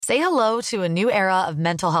Say hello to a new era of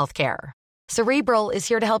mental health care. Cerebral is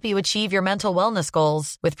here to help you achieve your mental wellness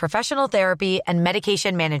goals with professional therapy and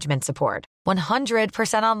medication management support.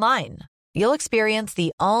 100% online. You'll experience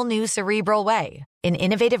the all-new Cerebral Way, an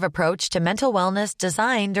innovative approach to mental wellness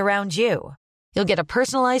designed around you. You'll get a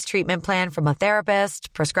personalized treatment plan from a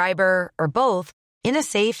therapist, prescriber, or both in a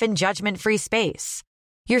safe and judgment-free space.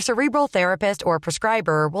 Your Cerebral therapist or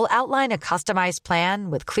prescriber will outline a customized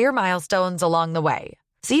plan with clear milestones along the way,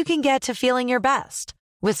 so you can get to feeling your best.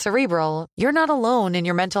 With Cerebral, you're not alone in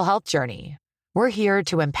your mental health journey. We're here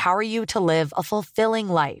to empower you to live a fulfilling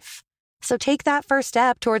life. So take that first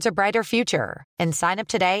step towards a brighter future and sign up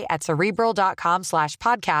today at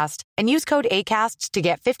Cerebral.com/podcast and use code ACAST to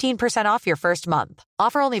get 15% off your first month.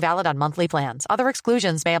 Offer only valid on monthly plans. Other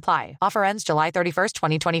exclusions may apply. Offer ends July 31st,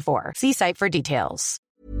 2024. See site for details.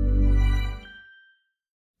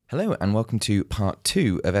 Hello and welcome to part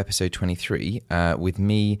 2 of episode 23 with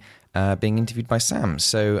me being interviewed by Sam.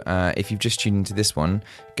 So if you've just tuned into this one,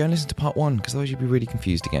 go and listen to part 1 because otherwise you'd be really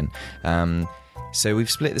confused again. So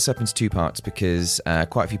we've split this up into 2 parts because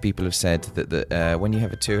quite a few people have said that when you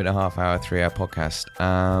have a 2.5 hour, 3 hour podcast,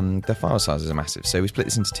 the file sizes are massive. So we split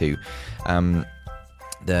this into 2.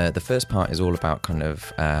 The first part is all about kind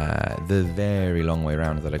of the very long way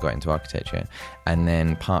around that I got into architecture, and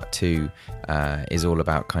then part 2 is all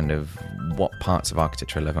about kind of what parts of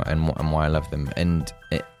architecture I love and why I love them. And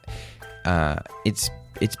it's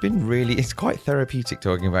been really, it's quite therapeutic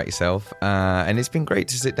talking about yourself, and it's been great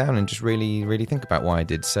to sit down and just really think about why I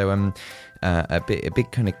did. So a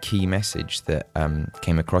big kind of key message that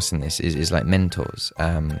came across in this is like mentors.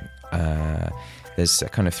 There's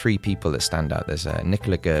kind of 3 people that stand out. There's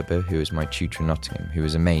Nicola Gerber, who was my tutor in Nottingham, who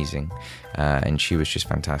was amazing, and she was just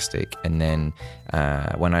fantastic. And then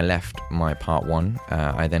when I left my part 1,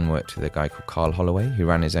 I then worked with a guy called Carl Holloway, who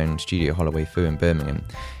ran his own studio, Holloway Fu, in Birmingham,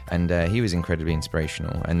 and he was incredibly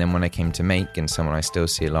inspirational. And then when I came to Make, and someone I still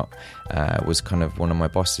see a lot, was kind of one of my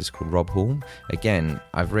bosses called Rob Hall. Again,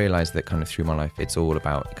 I've realised that kind of through my life, it's all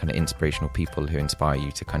about kind of inspirational people who inspire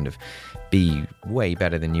you to kind of be way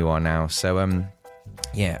better than you are now. So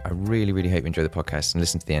yeah, I really hope you enjoy the podcast and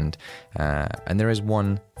listen to the end. And there is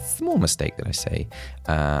one small mistake that I say.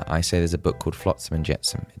 I say there's a book called Flotsam and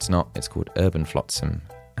Jetsam. It's not. It's called Urban Flotsam,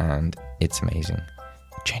 and it's amazing.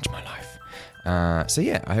 It changed my life. So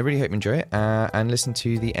yeah, I really hope you enjoy it, and listen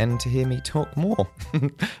to the end to hear me talk more.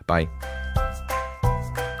 Bye.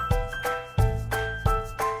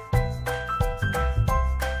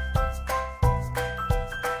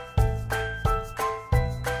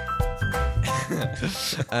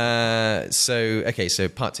 So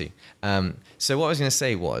part 2. So what I was going to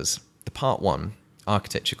say was the part 1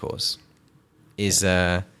 architecture course is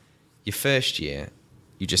your first year.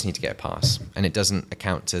 You just need to get a pass, and it doesn't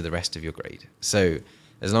account to the rest of your grade. So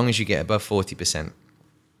as long as you get above 40%,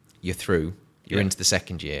 you're through. You're into the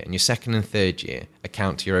second year, and your second and third year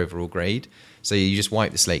account to your overall grade. So you just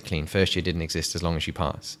wipe the slate clean. First year didn't exist as long as you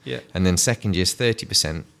pass. Yeah. And then second year's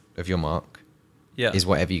 30% of your mark. Yeah. Is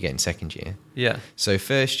whatever you get in second year. Yeah. So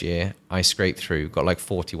first year, I scraped through, got like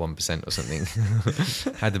 41% or something.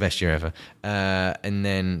 Had the best year ever. And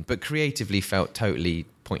then, but creatively felt totally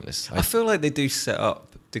pointless. I feel like they do set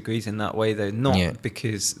up degrees in that way, though, not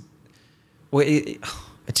because... Well, I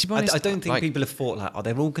don't think people have thought like,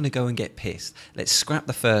 they're all going to go and get pissed. Let's scrap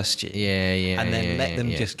the first year. And then let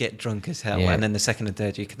them just get drunk as hell. And then the second and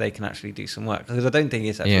third year, they can actually do some work. Because I don't think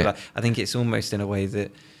it's actually like... I think it's almost in a way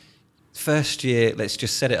that... First year, let's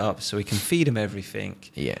just set it up so we can feed them everything.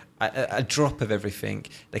 Yeah. A drop of everything.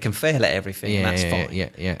 They can fail at everything, and that's fine.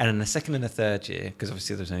 And in the second and the third year, because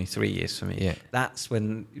obviously there's only 3 years for me, that's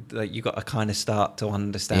when you got to kind of start to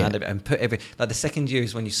understand it and put like the second year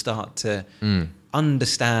is when you start to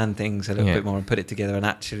understand things a little bit more and put it together and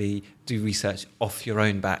actually do research off your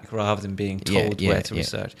own back rather than being told where to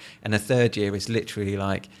research. And the third year is literally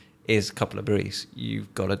like, here's a couple of briefs.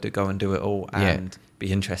 You've got to go and do it all and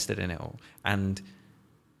be interested in it all and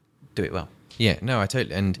do it well. Yeah, no, I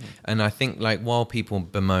totally, and I think like while people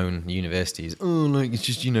bemoan universities, like it's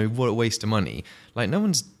just, what a waste of money. Like no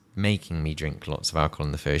one's making me drink lots of alcohol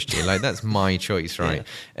in the first year. Like that's my choice, right?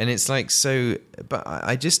 And it's like, so, but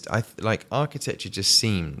I like architecture just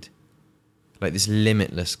seemed like this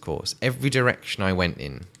limitless course. Every direction I went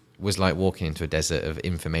in was like walking into a desert of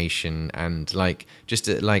information and like just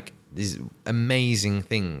like these amazing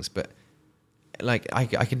things, but like I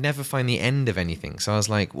could never find the end of anything. So I was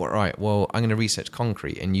like, well, right, well, I'm going to research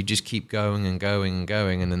concrete, and you just keep going and going and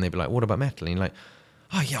going, and then they'd be like, what about metal? And you're like,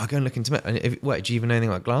 oh yeah, I'll go and look into it. What, do you even know anything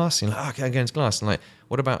about glass? And you're like, oh, okay, I'll go into glass. And like,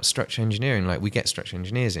 what about structural engineering? Like, we get structural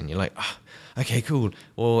engineers in. You're like, oh, okay, cool.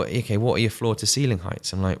 Or, okay, what are your floor to ceiling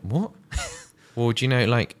heights? I'm like, what? Well, do you know,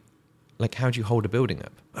 like how do you hold a building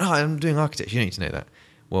up? Oh, I'm doing architecture. You don't need to know that.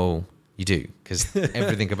 Well, you do, because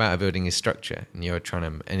everything about a building is structure, and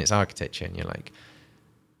and it's architecture, and you're like,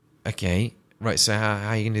 okay, right, so how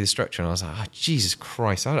are you going to do the structure? And I was like, oh, Jesus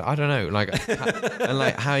Christ, I don't know. Like,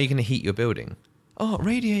 how are you going to heat your building? Oh,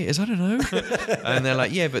 radiators, I don't know. And they're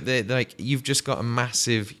like, yeah, but they're like, you've just got a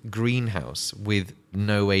massive greenhouse with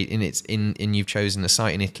no way and you've chosen a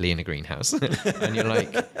site in Italy in a greenhouse. And you're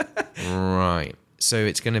like, right, so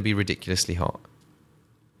it's going to be ridiculously hot.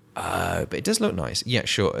 But it does look nice. Yeah,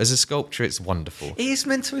 sure. As a sculpture, it's wonderful. It is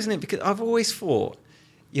mental, isn't it? Because I've always thought,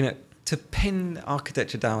 to pin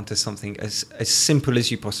architecture down to something as simple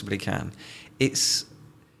as you possibly can, it's,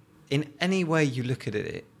 in any way you look at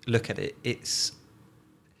it,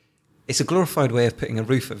 it's a glorified way of putting a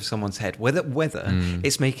roof over someone's head. Whether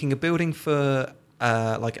it's making a building for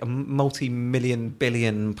like a multi-million,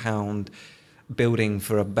 billion-pound building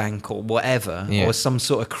for a bank or whatever, or some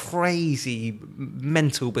sort of crazy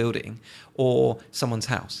mental building, or someone's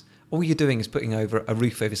house. All you're doing is putting over a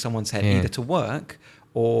roof over someone's head, either to work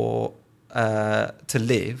or to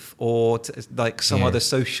live, or to, like some other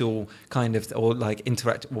social kind of, or like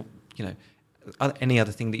interact, or, any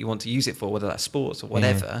other thing that you want to use it for, whether that's sports or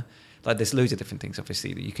whatever. Like, there's loads of different things,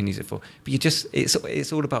 obviously, that you can use it for. But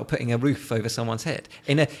it's all about putting a roof over someone's head.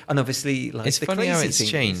 And obviously, like, it's funny how it's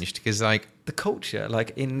changed, because like the culture,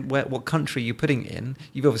 like in what country you're putting in,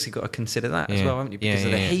 you've obviously got to consider that as well, haven't you? Because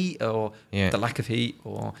of the heat or the lack of heat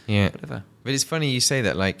or whatever. But it's funny you say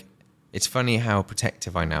that. Like, it's funny how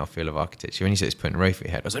protective I now feel of architecture. When you say it's putting a roof over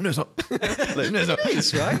your head, I was like, no, it's not. Like, no, it's not.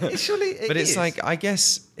 It's right. Surely it but it's is. like, I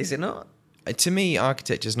guess, is it not? To me,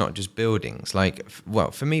 architecture is not just buildings. Like, well,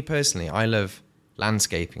 for me personally, I love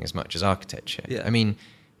landscaping as much as architecture. Yeah. I mean,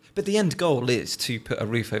 but the end goal is to put a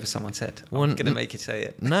roof over someone's head. I'm going to make you say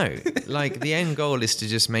it. No, like, the end goal is to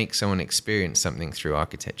just make someone experience something through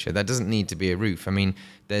architecture. That doesn't need to be a roof. I mean,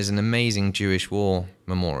 there's an amazing Jewish war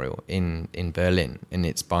memorial in Berlin, and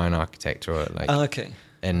it's by an architect or like. Oh, okay.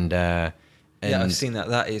 And I've seen that.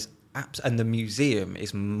 That is. And the museum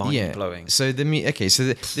is mind-blowing. So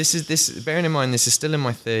this is bearing in mind, this is still in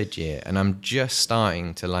my third year, and I'm just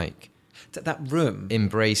starting to like that room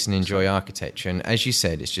embrace and enjoy architecture. And as you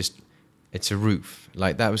said, it's a roof.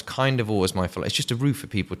 Like, that was kind of always my fault. It's just a roof for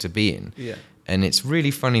people to be in. Yeah. And it's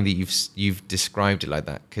really funny that you've described it like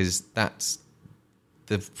that, because that's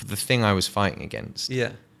the thing I was fighting against.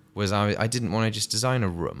 Yeah. Was I didn't want to just design a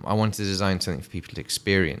room. I wanted to design something for people to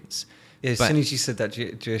experience. Yeah, as soon as you said that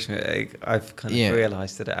Jewish, I've kind of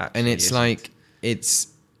realised that it actually and it's isn't. It's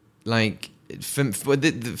like for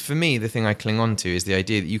me, the thing I cling on to is the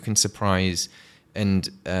idea that you can surprise and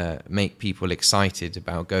make people excited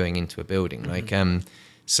about going into a building. Mm-hmm. Like,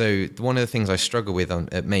 so one of the things I struggle with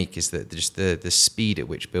at Make is that just the speed at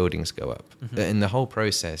which buildings go up. Mm-hmm. And the whole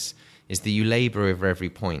process is that you labour over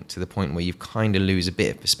every point to the point where you kind of lose a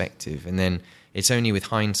bit of perspective, and then it's only with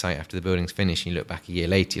hindsight after the building's finished, you look back a year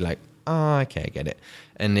later, you're like, oh, okay, I get it.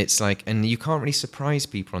 And it's like, and you can't really surprise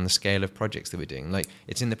people on the scale of projects that we're doing. Like,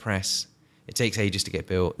 it's in the press, it takes ages to get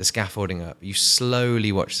built, the scaffolding up, you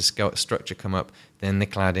slowly watch the structure come up, then the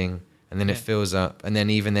cladding, and then it fills up, and then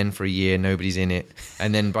even then for a year, nobody's in it.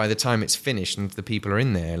 And then by the time it's finished and the people are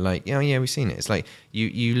in there, like, yeah, we've seen it. It's like,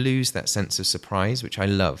 you lose that sense of surprise, which I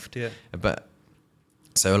loved. Yeah. But,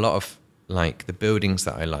 so a lot of, like, the buildings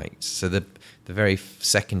that I liked, so the very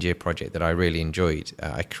second year project that I really enjoyed,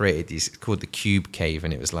 I created these, it's called the Cube Cave,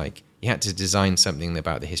 and it was like, you had to design something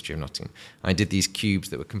about the history of Nottingham. I did these cubes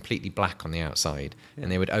that were completely black on the outside, and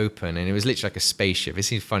they would open, and it was literally like a spaceship. It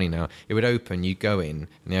seems funny now. It would open, you go in,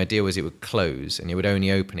 and the idea was it would close, and it would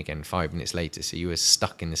only open again 5 minutes later, so you were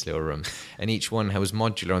stuck in this little room. And each one was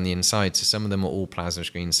modular on the inside, so some of them were all plasma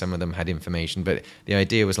screens, some of them had information, but the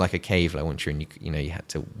idea was like a cave, like once you're in, you had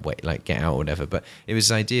to wait, like get out or whatever. But it was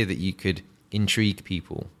the idea that you could intrigue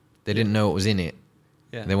people. They didn't know what was in it.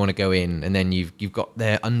 Yeah. They want to go in, and then you've got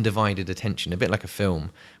their undivided attention, a bit like a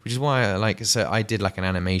film, which is why I did like an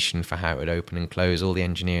animation for how it would open and close, all the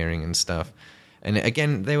engineering and stuff. And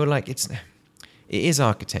again, they were like, it is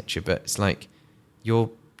architecture, but it's like you're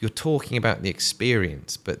talking about the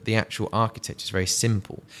experience, but the actual architecture is very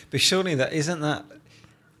simple. But surely isn't that.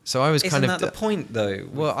 So I was kind of. Isn't that the point, though?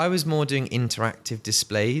 Well, I was more doing interactive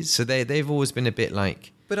displays, so they've always been a bit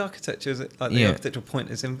like. But architecture, the architectural point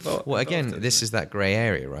is involved. Well, again, this is that grey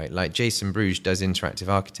area, right? Like Jason Bruges does interactive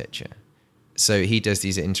architecture. So he does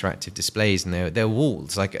these interactive displays, and they're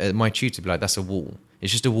walls. Like my tutor would be like, that's a wall.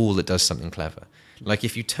 It's just a wall that does something clever. Like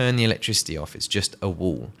if you turn the electricity off, it's just a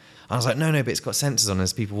wall. I was like, no, but it's got sensors on.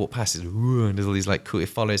 As people walk past, and there's all these like cool. It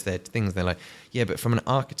follows their things. They're like, yeah, but from an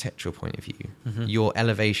architectural point of view, your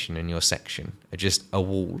elevation and your section are just a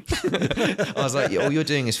wall. I was like, all you're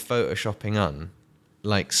doing is photoshopping on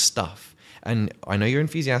like stuff. And I know you're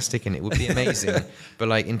enthusiastic, and it would be amazing. But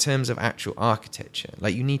like in terms of actual architecture,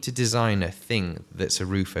 like you need to design a thing that's a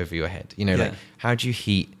roof over your head. You know, like how do you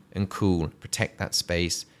heat and cool, protect that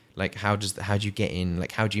space? Like how do you get in?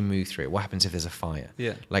 Like how do you move through it? What happens if there's a fire?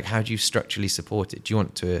 Yeah. Like how do you structurally support it? Do you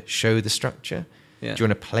want to show the structure? Yeah. Do you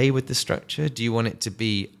want to play with the structure? Do you want it to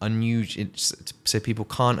be unusual so people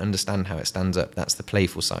can't understand how it stands up? That's the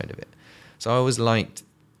playful side of it. So I always liked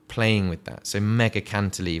playing with that. So mega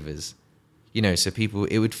cantilevers, you know, so people,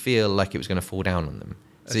 it would feel like it was going to fall down on them.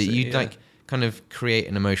 So you'd like kind of create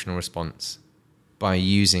an emotional response by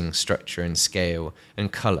using structure and scale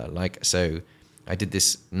and color. Like, so I did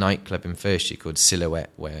this nightclub in first year called Silhouette,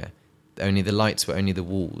 where only the lights were only the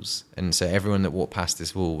walls, and so everyone that walked past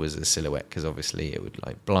this wall was a silhouette, because obviously it would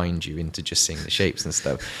like blind you into just seeing the shapes and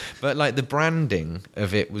stuff. But like the branding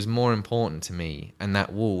of it was more important to me and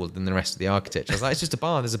that wall than the rest of the architecture. I was like, it's just a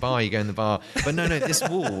bar, there's a bar, you go in the bar. But no, this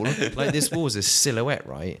wall, like this wall is a silhouette,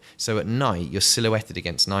 right? So at night you're silhouetted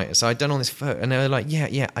against night. So I'd done all this photo, and they were like,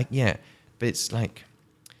 yeah, but it's like,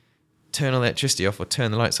 turn all the electricity off or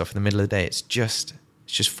turn the lights off in the middle of the day. It's just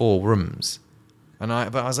 4 rooms. But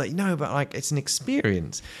I was like, no, but like it's an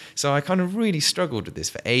experience. So I kind of really struggled with this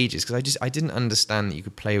for ages, because I didn't understand that you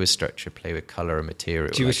could play with structure, play with color and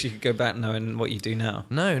material. Do you wish you could go back knowing what you do now?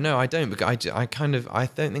 No, I don't. Because I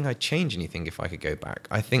don't think I'd change anything if I could go back.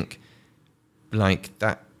 I think like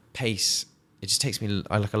that pace, it just takes me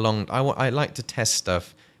I like to test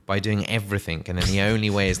stuff by doing everything, and then the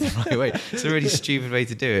only way is the right way. It's a really stupid way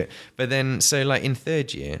to do it. But then, so like in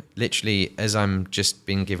third year, literally as I'm just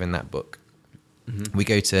being given that book, we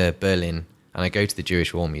go to Berlin, and I go to the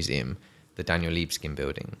Jewish War Museum, the Daniel Libeskind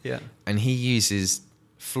building. Yeah. And he uses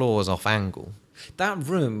floors off angle. That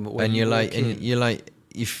room, when you're like, it's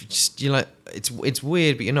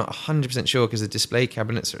weird, but you're not 100% sure, because the display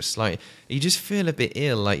cabinets are slight. You just feel a bit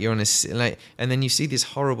ill, like you're on and then you see this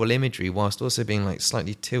horrible imagery whilst also being like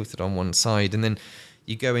slightly tilted on one side, and then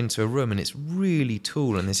you go into a room and it's really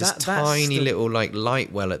tall, and there's this tiny little like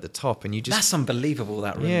light well at the top, and you just... That's unbelievable,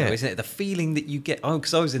 that room, though, isn't it? The feeling that you get... Oh,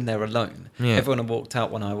 because I was in there alone. Yeah. Everyone had walked out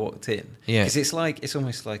when I walked in. Yeah. Because it's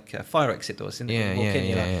almost like fire exit doors, isn't it?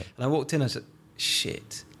 And I walked in, I was like,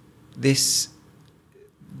 shit,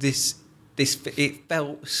 it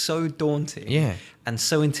felt so daunting and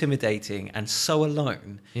so intimidating and so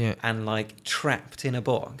alone and like trapped in a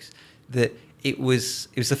box, that it was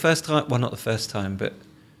the first time, well, not the first time, but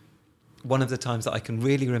one of the times that I can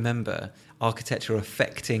really remember architecture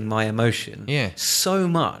affecting my emotion so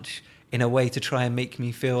much in a way to try and make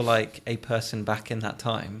me feel like a person back in that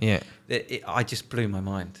time. That I just blew my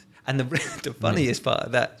mind. And the funniest part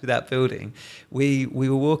of that building, we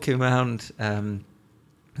were walking around it,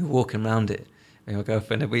 with my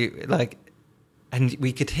girlfriend, and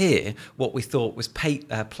we could hear what we thought was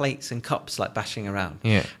plates and cups like bashing around.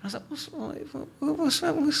 Yeah. I was like, what's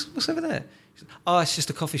over there? Said, oh, it's just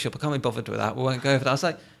a coffee shop. I can't be bothered with that. We won't go over that. I was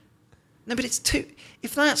like, no, but it's too...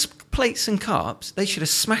 If that's plates and cups, they should have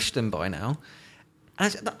smashed them by now. And I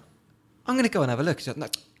said, I'm going to go and have a look. He said, no,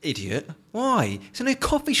 idiot. Why? It's in a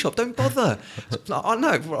coffee shop. Don't bother. Oh,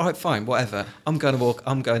 no, right, fine, whatever. I'm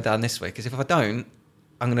going down this way, because if I don't,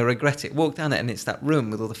 I'm going to regret it. Walk down it, and it's that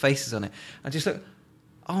room with all the faces on it. I just look,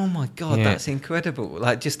 oh my God, that's incredible.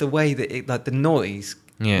 Like just the way that it, like the noise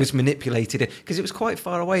was manipulated, because it was quite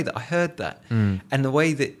far away that I heard that. And the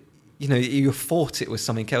way that, you thought it was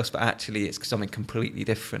something else, but actually it's something completely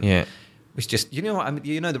different. Yeah. Was just, you know what I mean?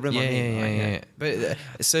 You know the room I mean, right? Yeah. But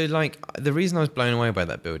so like the reason I was blown away by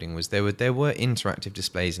that building was there were interactive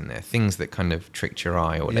displays in there, things that kind of tricked your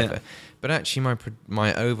eye or whatever. Yeah. But actually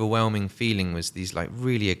my overwhelming feeling was these like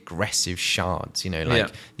really aggressive shards,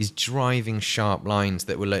 these driving sharp lines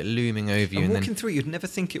that were like looming over you. And walking through, you'd never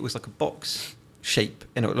think it was like a box shape,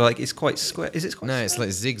 like it's quite square. Is it quite square? It's like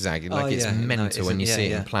zigzag, it's mental when you see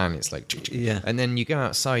it in plan. It's like and then you go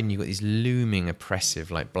outside and you've got these looming oppressive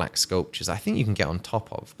like black sculptures I think you can get on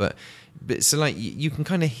top of, but so like you can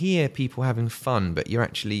kind of hear people having fun, but you're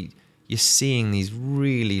seeing these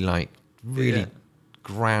really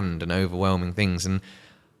grand and overwhelming things. And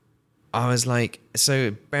I was like,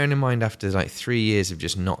 so bearing in mind after like 3 years of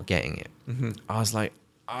just not getting it, I was like,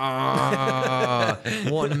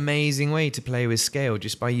 what an amazing way to play with scale,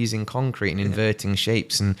 just by using concrete and inverting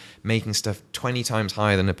shapes and making stuff 20 times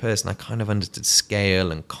higher than a person. I kind of understood scale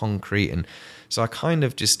and concrete, and so I kind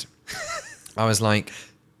of just I was like,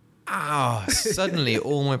 suddenly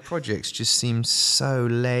all my projects just seemed so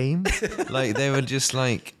lame. Like they were just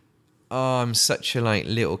like, oh, I'm such a like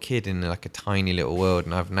little kid in like a tiny little world,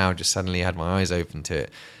 and I've now just suddenly had my eyes open to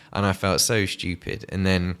it, and I felt so stupid. And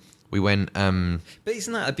then we went. But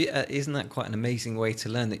isn't that quite an amazing way to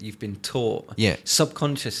learn, that you've been taught? Yeah.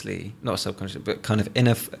 Subconsciously, not subconsciously, but kind of in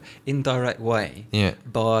a indirect way. Yeah.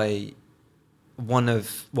 By an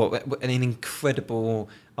incredible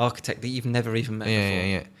architect that you've never even met before.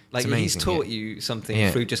 Yeah. Like he's taught you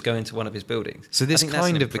something through just going to one of his buildings. So this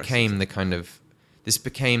kind of became this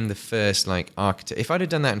became the first like architect. If I'd have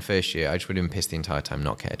done that in first year, I just would have been pissed the entire time,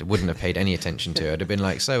 not cared. I wouldn't have paid any attention to it. I'd have been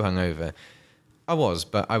like so hungover. I was,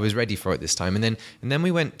 but I was ready for it this time. And then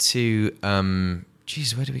we went to where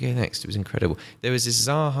did we go next? It was incredible. There was this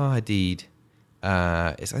Zaha Hadid.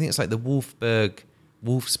 I think it's like the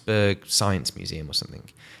Wolfsburg Science Museum or something.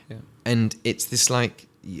 Yeah. And it's this like,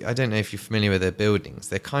 I don't know if you're familiar with their buildings.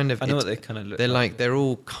 They're kind of... I know what they kind of look like. They're like, they're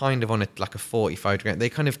all kind of on a 45 degree... They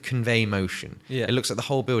kind of convey motion. Yeah. It looks like the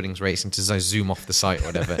whole building's racing to zoom off the site or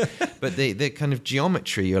whatever. But the kind of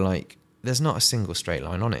geometry, you're like, there's not a single straight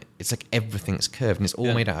line on it. It's like everything's curved and it's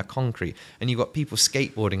all made out of concrete. And you've got people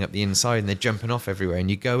skateboarding up the inside and they're jumping off everywhere.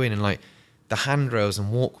 And you go in and like the handrails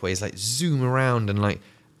and walkways like zoom around and like...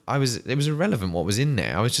 it was irrelevant what was in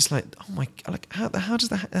there. I was just like, oh my God, like how does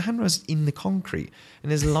the handrails in the concrete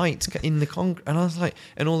and there's lights in the concrete, and I was like,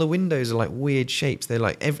 and all the windows are like weird shapes. They're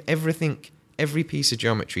like every piece of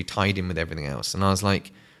geometry tied in with everything else. And I was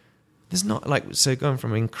like, there's not like, so going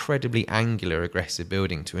from an incredibly angular, aggressive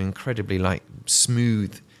building to an incredibly like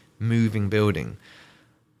smooth, moving building.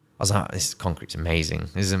 I was like, this concrete's amazing.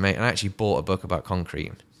 This is amazing. I actually bought a book about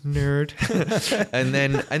concrete. Nerd.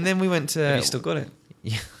 and then we went to. Have you still got it?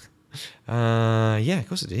 Yeah. Yeah, of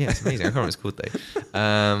course I do. Yeah, it's amazing. I can't remember what it's called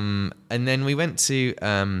though. And then we went to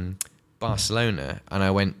Barcelona, and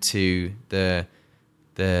I went to the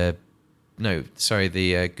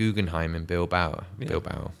Guggenheim in Bilbao. Yeah.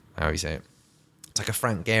 Bilbao, how do you say it? It's like a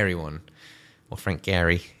Frank Gehry one. Or Frank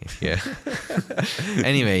Gehry, yeah.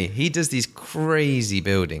 Anyway, he does these crazy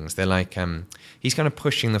buildings. They're like, he's kind of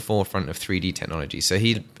pushing the forefront of 3D technology. So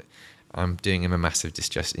I'm doing him a massive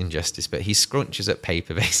injustice, but he scrunches up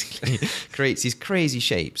paper, basically, creates these crazy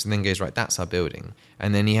shapes, and then goes, right, that's our building.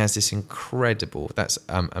 And then he has this incredible,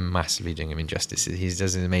 I'm massively doing him injustice. He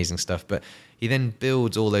does amazing stuff, but he then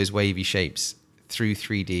builds all those wavy shapes through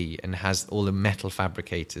 3D and has all the metal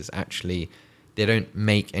fabricators actually, they don't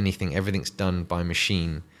make anything, everything's done by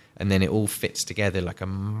machine. And then it all fits together like a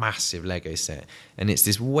massive Lego set. And it's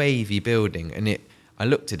this wavy building, and I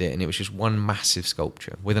looked at it and it was just one massive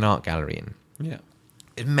sculpture with an art gallery in. Yeah.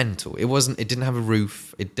 It's mental. It didn't have a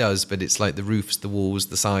roof. It does, but it's like the roofs, the walls,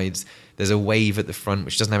 the sides. There's a wave at the front,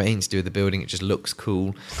 which doesn't have anything to do with the building. It just looks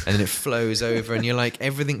cool. And then it flows over and you're like,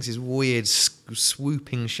 everything's this weird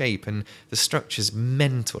swooping shape, and the structure's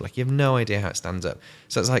mental. Like you have no idea how it stands up.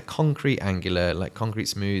 So it's like concrete angular, like concrete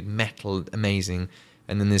smooth, metal amazing.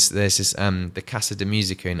 And then there's this, the Casa de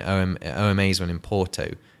Musica in OMA's one in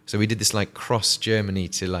Porto. So we did this like cross Germany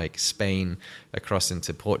to like Spain, across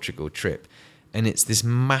into Portugal trip, and it's this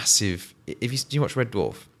massive. Do you watch Red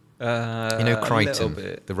Dwarf?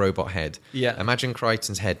 Crichton, the robot head. Yeah. Imagine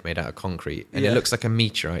Crichton's head made out of concrete, and it looks like a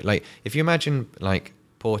meteorite. Like if you imagine like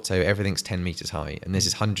Porto, everything's 10 meters high, and there's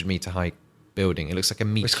this 100-meter high building. It looks like a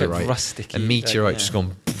meteorite. Rustic. A meteorite just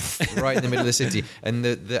gone right in the middle of the city, and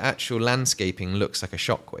the actual landscaping looks like a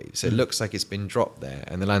shockwave. So it looks like it's been dropped there,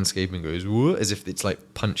 and the landscaping goes as if it's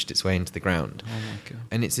like punched its way into the ground. Oh my God!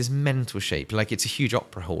 And it's this mental shape, like it's a huge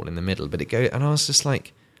opera hall in the middle, but it goes. And I was just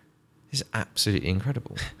like, this is absolutely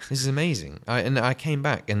incredible. This is amazing. I came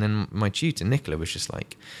back, and then my tutor Nicola was just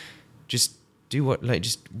like, just do what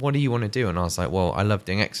do you want to do? And I was like, well, I love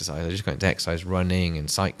doing exercise. I just got into exercise, running and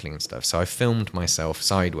cycling and stuff. So I filmed myself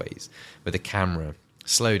sideways with a camera,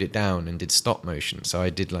 slowed it down and did stop motion. So I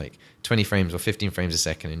did like 20 frames or 15 frames a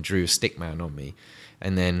second and drew a stick man on me.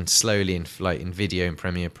 And then slowly in video in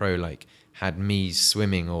Premiere Pro, like had me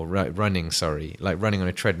swimming or running on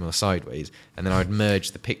a treadmill sideways. And then I would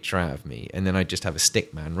merge the picture out of me. And then I'd just have a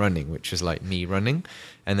stick man running, which was like me running.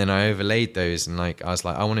 And then I overlaid those, and like I was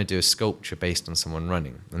like, I want to do a sculpture based on someone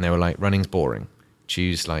running. And they were like, running's boring.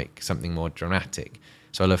 Choose like something more dramatic.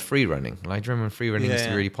 So I love free running. Like, do you remember when free running used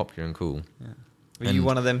to be really popular and cool? Yeah. Were you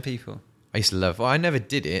one of them people? I used to love. Well, I never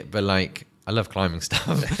did it, but like I love climbing stuff.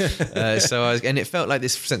 And it felt like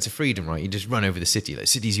this sense of freedom, right? You just run over the city. Like,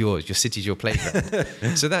 city's yours. Your city's your playground.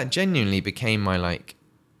 So that genuinely became my like.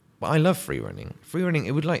 But I love free running. Free running,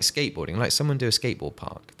 it would like skateboarding, like someone do a skateboard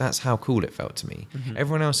park. That's how cool it felt to me. Mm-hmm.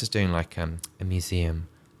 Everyone else is doing like a museum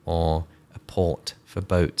or a port for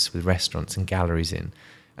boats with restaurants and galleries in.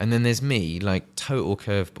 And then there's me, like total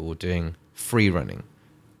curveball, doing free running.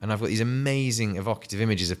 And I've got these amazing evocative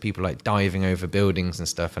images of people like diving over buildings and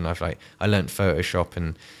stuff. And I learned Photoshop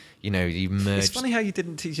and, you merge. It's funny how you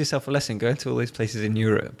didn't teach yourself a lesson going to all these places in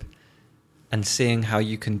Europe and seeing how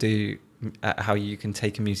you can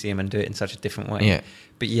take a museum and do it in such a different way. Yeah.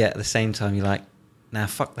 But yet at the same time, you're like, nah,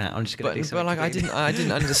 fuck that. I'm just going to do something. But like, I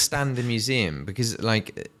didn't understand the museum because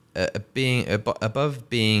like above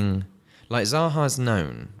being like Zaha's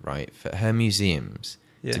known, right, for her museums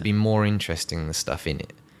to be more interesting than the stuff in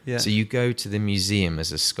it. Yeah. So you go to the museum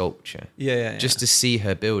as a sculpture, just to see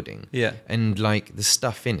her building. Yeah. And like the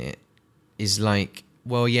stuff in it is like,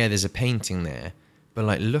 well, yeah, there's a painting there, but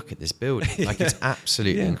like, look at this building. Like it's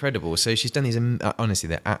absolutely incredible. So she's done these. Honestly,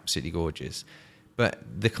 they're absolutely gorgeous. But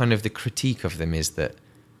the kind of the critique of them is that,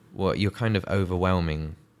 well, you're kind of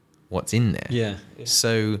overwhelming what's in there. Yeah.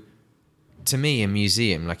 So to me, a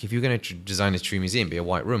museum, like if you're going to design a true museum, it'd be a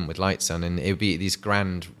white room with lights on, and it would be these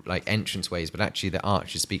grand like entranceways, but actually the art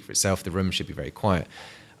should speak for itself. The room should be very quiet.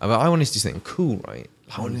 But I wanted to do something cool, right?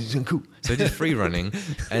 I wanted to do something cool. So I did free running,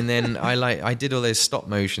 and then I did all those stop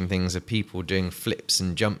motion things of people doing flips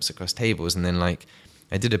and jumps across tables, and then like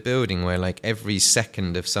I did a building where like every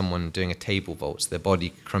second of someone doing a table vault, so their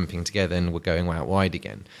body crumping together and we're going out wide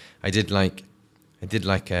again. I did like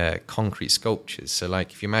concrete sculptures. So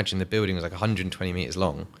like if you imagine the building was like 120 meters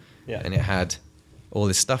long, and it had all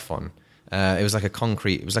this stuff on. It was like a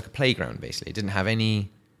playground basically. It didn't have any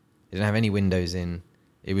windows in.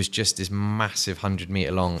 It was just this massive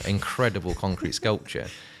 100-meter long, incredible concrete sculpture.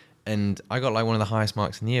 And I got like one of the highest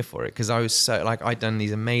marks in the year for it because I was so like I'd done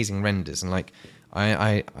these amazing renders and like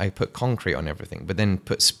I put concrete on everything, but then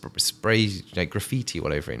put spray like graffiti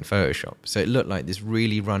all over it in Photoshop. So it looked like this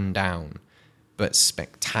really run down but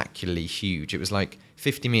spectacularly huge. It was like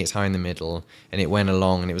 50 meters high in the middle, and it went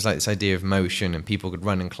along, and it was like this idea of motion, and people could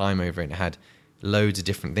run and climb over it, and it had loads of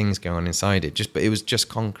different things going on inside it. But it was just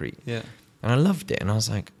concrete. Yeah. And I loved it, and I was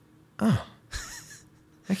like, oh,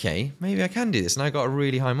 okay, maybe I can do this. And I got a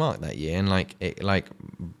really high mark that year, and like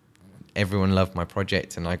everyone loved my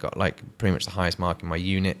project, and I got like pretty much the highest mark in my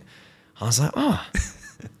unit. I was like, oh, I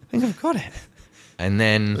think I've got it. And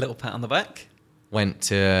then a little pat on the back. Went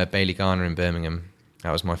to Bailey Garner in Birmingham.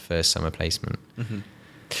 That was my first summer placement. Mm-hmm.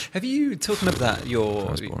 Have you, talking of that, that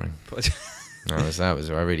was boring. that was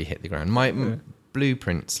where I really hit the ground. My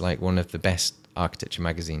Blueprint's like one of the best architecture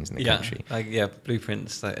magazines in the country.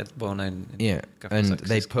 Blueprint's like well known. And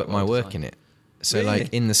they put my work in it. So really?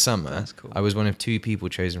 Like in the summer, cool. I was one of 2 people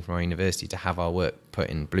chosen from our university to have our work put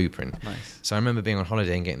in Blueprint. Nice. So I remember being on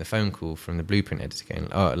holiday and getting the phone call from the Blueprint editor going,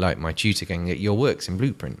 oh, like my tutor going, your work's in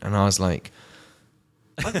Blueprint. And I was like,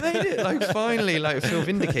 I made it, like finally, like feel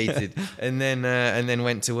vindicated. And then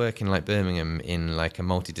went to work in like Birmingham in like a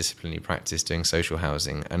multidisciplinary practice doing social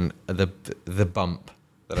housing. And the bump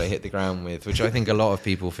that I hit the ground with, which I think a lot of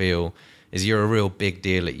people feel, is you're a real big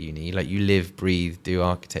deal at uni. Like you live, breathe, do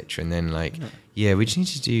architecture, and then like, we just need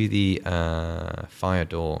to do the fire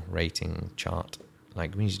door rating chart.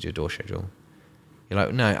 Like we need to do a door schedule. You're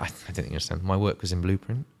like, no, I don't think you understand. My work was in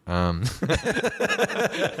Blueprint. And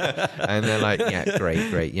they're like, yeah,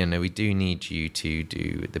 great. Yeah, no, we do need you to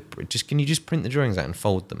do can you just print the drawings out and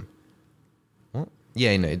fold them? What?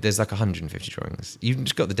 Yeah, no, there's like 150 drawings. You've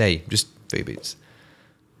just got the day, just boot boots.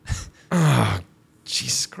 Oh,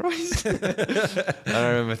 Jesus Christ. I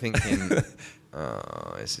remember thinking,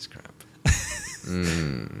 oh, this is crap.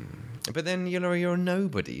 But then you're a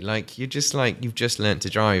nobody. Like you're just like you've just learnt to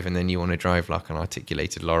drive, and then you want to drive like an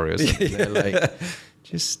articulated lorry or something. Like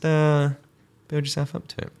just build yourself up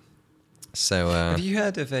to it. So have you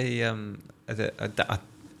heard of I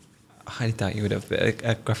highly doubt you would have, but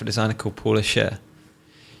a graphic designer called Paula Scher.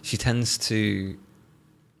 She tends to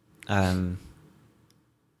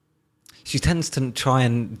try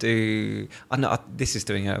and do. I know this is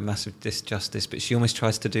doing her a massive disjustice, but she almost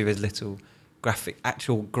tries to do as little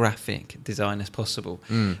actual graphic design as possible,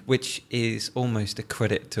 which is almost a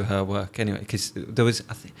credit to her work anyway. Because there was,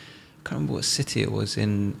 I can't remember what city it was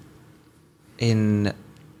in is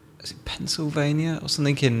it Pennsylvania or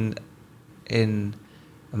something in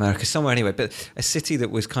America somewhere anyway, but a city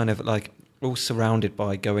that was kind of like all surrounded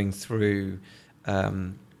by going through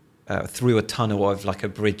a tunnel of like a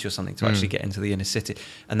bridge or something to actually get into the inner city.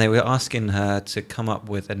 And they were asking her to come up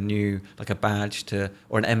with a new, like a badge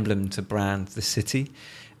or an emblem to brand the city.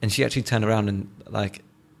 And she actually turned around and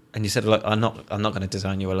you said, look, I'm not going to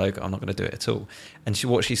design you a logo. I'm not going to do it at all. And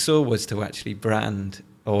what she saw was to actually brand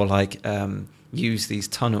or use these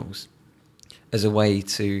tunnels as a way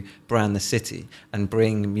to brand the city and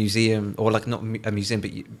bring a museum, or like not a museum,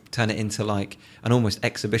 but you turn it into like an almost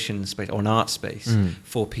exhibition space or an art space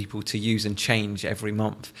for people to use and change every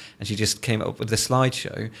month. And she just came up with a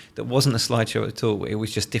slideshow that wasn't a slideshow at all. It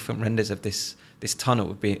was just different renders of this tunnel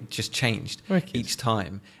would be just changed each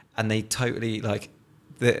time. And they totally like,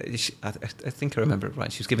 I think I remember it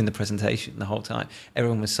right. She was giving the presentation the whole time.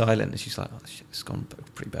 Everyone was silent, and she's like, "Oh, shit, it's gone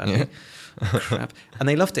pretty badly." Yeah. Crap. And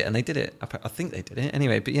they loved it, and they did it. I think they did it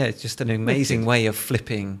anyway. But yeah, it's just an amazing way of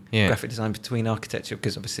flipping graphic design between architecture,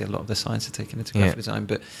 because obviously a lot of the science are taken into graphic design.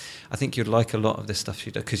 But I think you'd like a lot of the stuff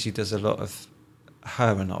she does, because she does a lot of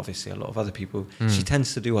her, and obviously a lot of other people. She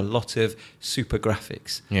tends to do a lot of super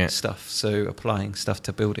graphics stuff, so applying stuff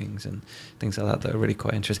to buildings and things like that are really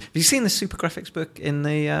quite interesting. Have you seen the super graphics book in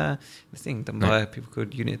the thing done by people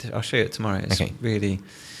called Unit? I'll show you it tomorrow. It's really...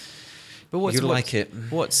 But what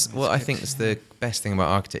I think is the best thing about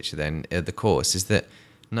architecture then, the course, is that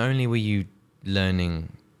not only were you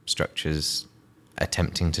learning structures,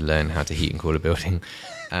 attempting to learn how to heat and cool a building,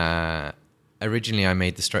 originally I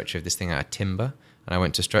made the structure of this thing out of timber, and I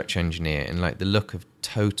went to structure engineer, and like the look of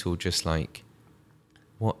total just like,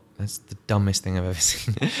 what? That's the dumbest thing I've ever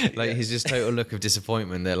seen. Like his just total look of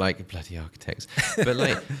disappointment. They're like, bloody architects. But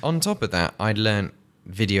like on top of that, I'd learned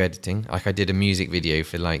video editing. Like I did a music video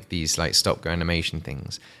for like these like stop-go animation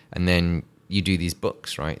things, and then you do these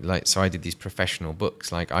books, right? Like, so I did these professional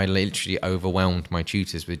books. Like I literally overwhelmed my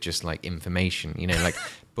tutors with just like information, you know, like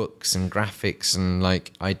books and graphics, and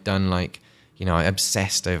like I'd done like, you know, I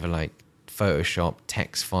obsessed over like Photoshop,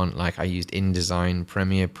 text font. Like I used InDesign,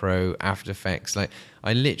 Premiere Pro, After Effects. Like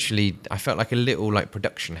I felt like a little like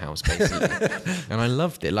production house basically. And I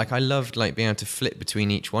loved it. Like I loved like being able to flip between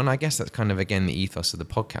each one. I guess that's kind of again the ethos of the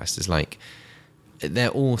podcast, is like they're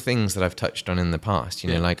all things that I've touched on in the past,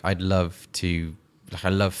 you know. Like I love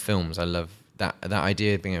films. I love that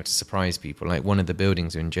idea of being able to surprise people. Like one of the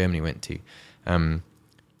buildings in Germany went to,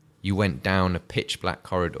 you went down a pitch black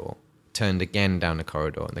corridor, turned again down the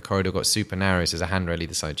corridor, and the corridor got super narrow, so there's a handrail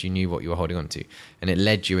either side, so you knew what you were holding on to, and it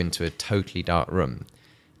led you into a totally dark room,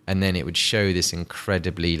 and then it would show this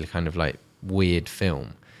incredibly kind of like weird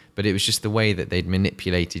film, but it was just the way that they'd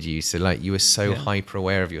manipulated you, so like you were so hyper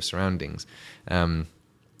aware of your surroundings. But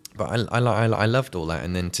I loved all that,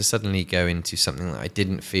 and then to suddenly go into something that I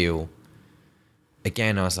didn't feel,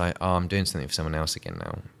 again I was like, oh, I'm doing something for someone else again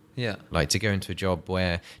now. Yeah, like to go into a job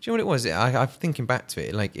where, do you know what it was? I'm thinking back to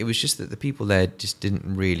it, like it was just that the people there just didn't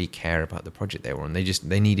really care about the project they were on.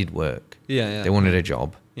 They needed work. They wanted a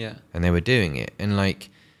job. And they were doing it. And like,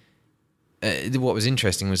 what was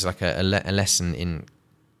interesting was like a lesson in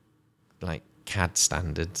like CAD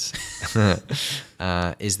standards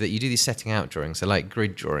is that you do these setting out drawings, so like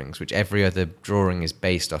grid drawings, which every other drawing is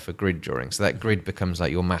based off a grid drawing. So that grid becomes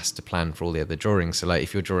like your master plan for all the other drawings. So like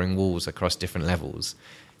if you're drawing walls across different levels,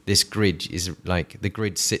 this grid is like, the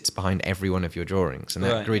grid sits behind every one of your drawings, and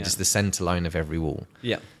that grid is the center line of every wall.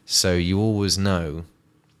 So you always know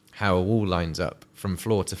how a wall lines up from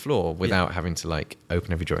floor to floor without having to like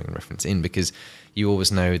open every drawing and reference in, because you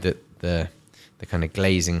always know that the kind of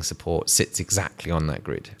glazing support sits exactly on that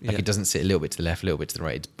grid. Like it doesn't sit a little bit to the left, a little bit to the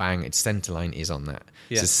right. It's bang, its center line is on that.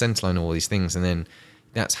 So it's center line of all these things, and then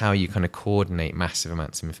that's how you kind of coordinate massive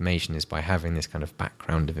amounts of information, is by having this kind of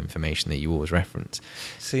background of information that you always reference.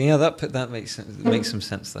 So yeah, that makes some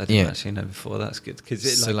sense that I didn't actually know before. That's good,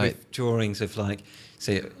 because like with drawings of like,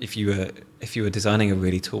 say if you were designing a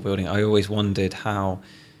really tall building, I always wondered how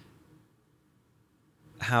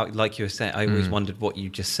like you were saying, I always wondered what you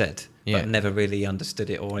just said, but never really understood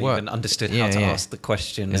it, or even understood how to ask the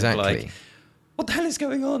question. Exactly. Of like, what the hell is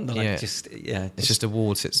going on? Like, it's just a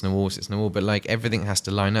wall sits in a wall sits in a wall, but like everything has to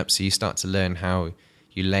line up, so you start to learn how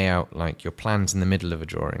you lay out like your plans in the middle of a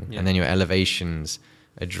drawing, and then your elevations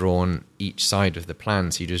are drawn each side of the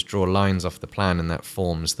plan, so you just draw lines off the plan, and that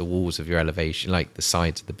forms the walls of your elevation, like the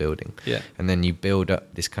sides of the building. And then you build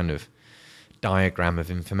up this kind of diagram of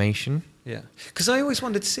information. Because I always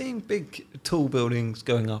wondered, seeing big tall buildings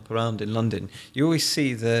going up around in London, you always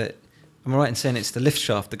see am I right in saying it's the lift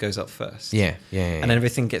shaft that goes up first? And then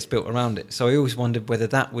everything gets built around it. So I always wondered whether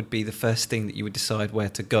that would be the first thing that you would decide where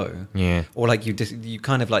to go. Or like you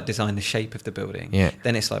kind of like design the shape of the building.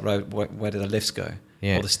 Then it's like, right, where do the lifts go?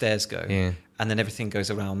 Or the stairs go? And then everything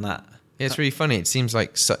goes around that. It's really funny. It seems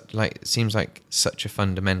like such a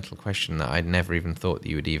fundamental question that I'd never even thought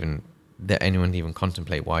that anyone would even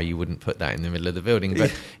contemplate why you wouldn't put that in the middle of the building,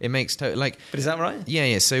 but it makes total like. But is that right?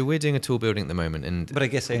 Yeah. So we're doing a tall building at the moment, but I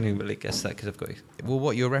guess I only really guess that because I've got you. Well,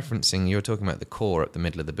 what you're referencing, you're talking about the core up the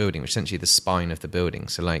middle of the building, which is essentially the spine of the building.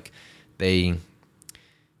 So like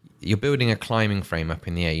you're building a climbing frame up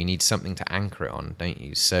in the air. You need something to anchor it on, don't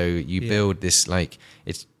you? So you build this, like,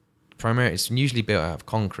 it's usually built out of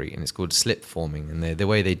concrete, and it's called slip forming. And the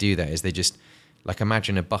way they do that is they just, like,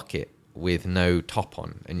 imagine a bucket with no top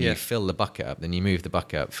on, and you fill the bucket up, then you move the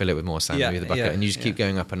bucket up, fill it with more sand, move the bucket, and you just keep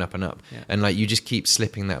going up and up and up. And like, you just keep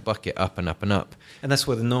slipping that bucket up and up and up. And that's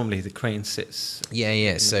where normally the crane sits.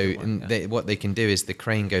 So what they can do is the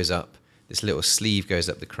crane goes up, this little sleeve goes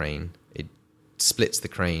up the crane, it splits the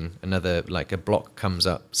crane, another, like, a block comes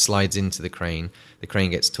up, slides into the crane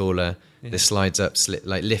gets taller, this slides up,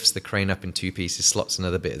 lifts the crane up in two pieces, slots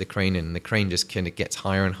another bit of the crane in, and the crane just kind of gets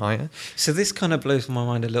higher and higher. So this kind of blows my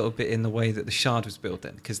mind a little bit in the way that the Shard was built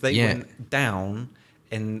then, because they went down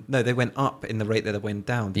they went up in the rate that they went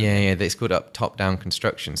down. It's called top-down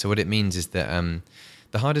construction. So what it means is that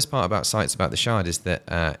the hardest part about sites about the Shard is that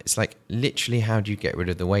it's like, literally, how do you get rid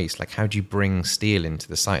of the waste? Like, how do you bring steel into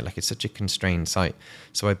the site? Like, it's such a constrained site.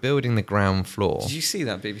 So by building the ground floor... Did you see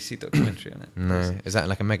that BBC documentary on it? No. Is that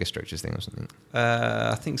like a megastructures thing or something?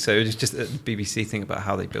 I think so. It was just a BBC thing about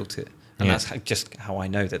how they built it. And that's just how I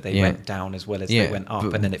know that they went down as well as they went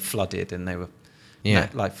up, and then it flooded, and they were...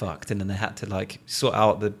 like fucked, and then they had to, like, sort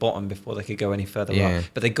out the bottom before they could go any further up.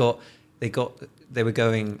 But they were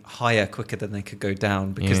going higher quicker than they could go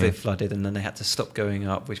down because they flooded, and then they had to stop going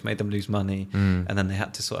up, which made them lose money, and then they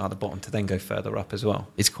had to sort out the bottom to then go further up as well.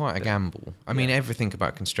 It's quite a gamble. I mean, everything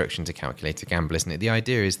about construction to calculate a gamble, isn't it? The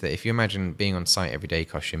idea is that if you imagine being on site every day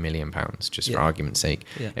costs you £1 million, just for argument's sake,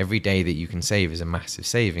 every day that you can save is a massive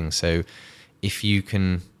saving. So if you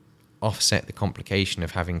can offset the complication of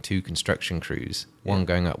having two construction crews, one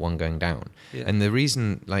going up, one going down. And the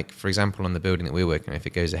reason, like, for example, on the building that we're working on, if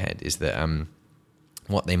it goes ahead, is that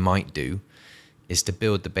what they might do is, to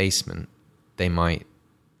build the basement, they might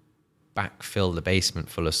backfill the basement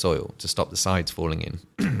full of soil to stop the sides falling in,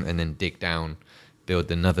 and then dig down, build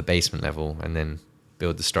another basement level, and then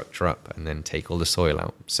build the structure up, and then take all the soil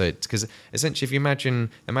out. So it's because essentially, if you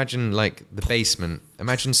imagine like the basement,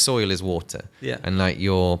 imagine soil is water, and like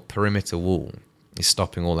your perimeter wall is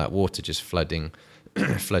stopping all that water just flooding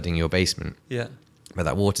your basement. But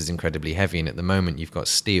that water is incredibly heavy, and at the moment you've got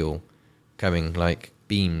steel coming, like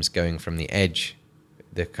beams going from the edge,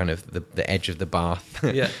 the kind of the edge of the bath,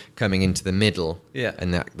 coming into the middle,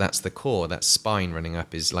 and that's the core, that spine running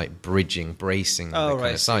up is like bracing the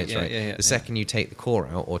kind of sides, right? The second you take the core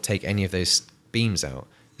out, or take any of those beams out,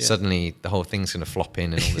 suddenly the whole thing's going to flop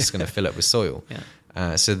in, and all this is going to fill up with soil.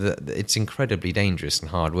 So it's incredibly dangerous and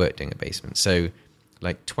hard work doing a basement. So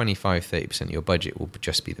like 25-30% of your budget will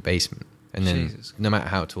just be the basement, and then no matter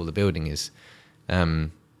how tall the building is,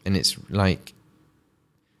 and it's like,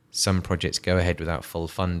 some projects go ahead without full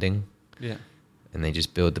funding, and they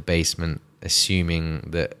just build the basement, assuming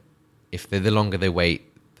that if the longer they wait,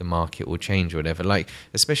 the market will change or whatever. Like,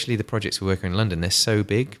 especially the projects we're working in London, they're so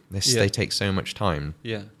big, they take so much time.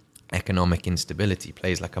 Economic instability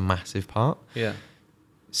plays like a massive part.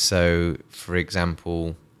 So, for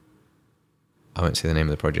example, I won't say the name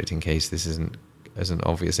of the project in case this isn't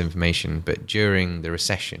obvious information, but during the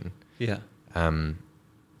recession,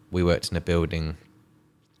 we worked in a building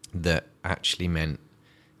that actually meant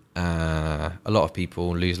a lot of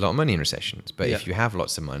people lose a lot of money in recessions. But if you have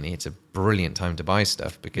lots of money, it's a brilliant time to buy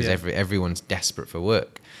stuff, because everyone's desperate for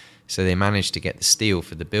work. So they managed to get the steel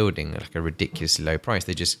for the building at like a ridiculously low price.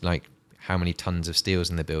 They just, like, how many tons of steel's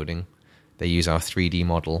in the building. They use our 3D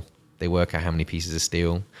model. They work out how many pieces of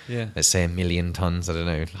steel. Let's say 1 million tons, I don't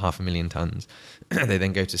know, 500,000 tons. They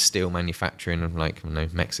then go to steel manufacturing of, like, I don't know,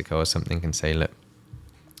 Mexico or something, and say, look,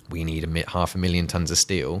 we need 500,000 tons of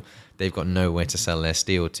steel. They've got nowhere to sell their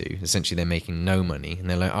steel to. Essentially, they're making no money, and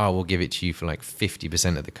they're like, "Oh, we'll give it to you for like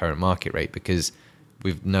 50% of the current market rate, because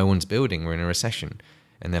no one's building. We're in a recession."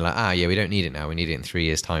 And they're like, we don't need it now. We need it in 3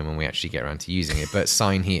 years' time when we actually get around to using it. But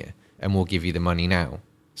sign here, and we'll give you the money now.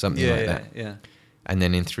 Something like that. And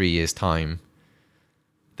then in 3 years' time,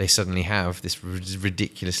 they suddenly have this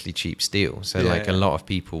ridiculously cheap steel. So a lot of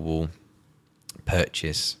people will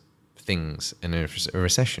purchase things in a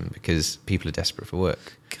recession because people are desperate for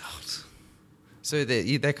work. God. So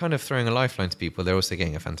they're kind of throwing a lifeline to people. They're also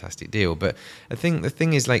getting a fantastic deal. But I think the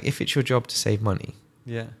thing is, like, if it's your job to save money,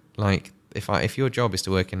 like if your job is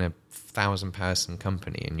to work in a 1,000-person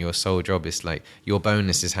company, and your sole job is, like, your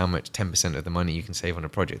bonus is how much 10% of the money you can save on a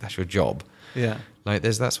project, that's your job. Like,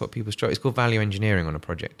 that's what people's job. It's called value engineering on a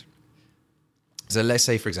project. So let's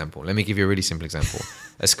say, for example, let me give you a really simple example.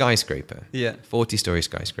 A skyscraper, 40-story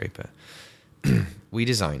skyscraper. We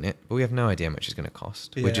design it, but we have no idea how much it's going to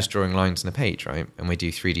cost. We're just drawing lines on a page, right? And we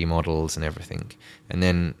do 3D models and everything. And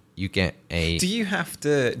then you get a...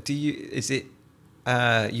 Is it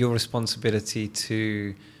your responsibility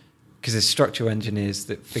to because there's structural engineers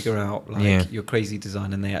that figure out like your crazy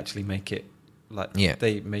design and they actually make it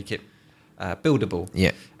they make it buildable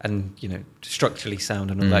and structurally sound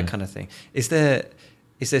and all that kind of thing. Is there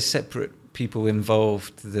separate people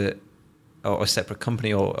involved that, or a separate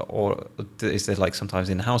company, or is there like sometimes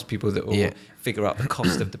in-house people that will figure out the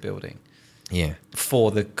cost of the building for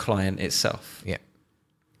the client itself?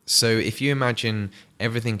 So if you imagine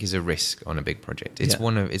everything is a risk on a big project,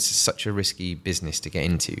 it's such a risky business to get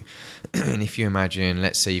into. And if you imagine,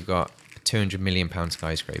 let's say you've got a £200 million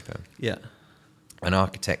skyscraper, an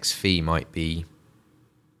architect's fee might be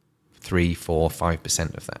 3, 4,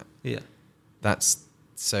 5% of that. That's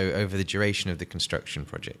so over the duration of the construction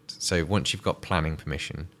project. So once you've got planning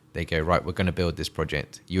permission, they go, right, we're going to build this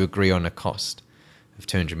project. You agree on a cost of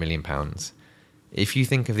 £200 million. If you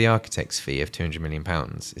think of the architect's fee of £200 million,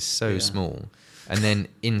 it's so small. And then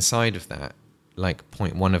inside of that, like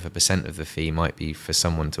 0.1% of the fee might be for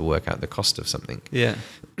someone to work out the cost of something.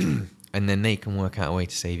 And then they can work out a way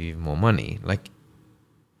to save even more money. Like,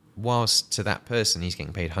 whilst to that person, he's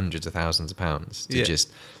getting paid hundreds of thousands of pounds to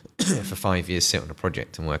just, for 5 years, sit on a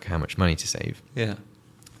project and work out how much money to save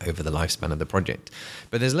over the lifespan of the project.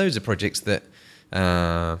 But there's loads of projects that...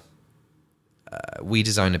 we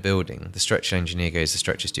design a building, the structural engineer goes, the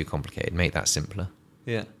structure's too complicated, make that simpler.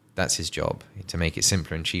 That's his job, to make it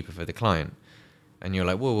simpler and cheaper for the client. And you're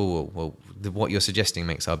like, whoa, what you're suggesting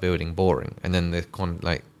makes our building boring. And then the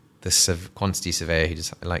quantity surveyor who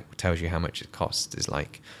just like tells you how much it costs is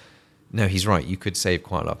like, no, he's right, you could save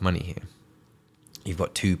quite a lot of money here. You've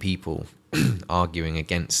got two people arguing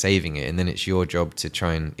against saving it, and then it's your job to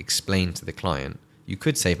try and explain to the client, you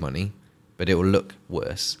could save money, but it will look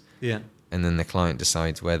worse. And then the client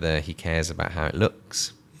decides whether he cares about how it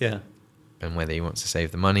looks. And whether he wants to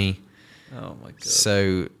save the money. Oh my God.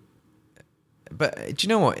 So, but do you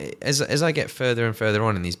know what? As I get further and further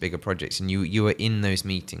on in these bigger projects, and you are in those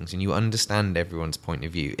meetings and you understand everyone's point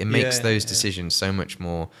of view, it makes those decisions so much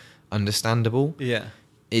more understandable.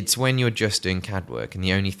 It's when you're just doing CAD work and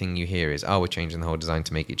the only thing you hear is, we're changing the whole design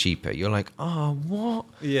to make it cheaper. You're like, what?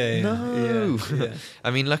 No.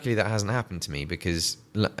 I mean, luckily that hasn't happened to me because,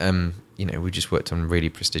 we just worked on really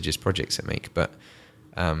prestigious projects at Make. But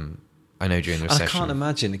I know during the recession... I can't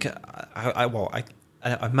imagine.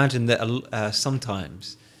 I imagine that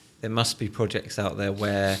sometimes there must be projects out there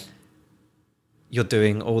where you're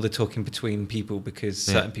doing all the talking between people because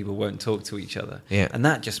certain people won't talk to each other. And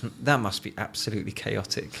that must be absolutely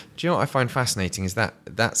chaotic. Do you know what I find fascinating is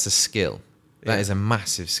that's a skill. That is a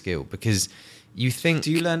massive skill because you think...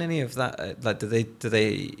 Do you learn any of that? Like, do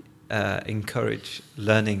they encourage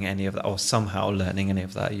learning any of that or somehow learning any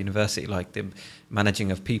of that at university, like the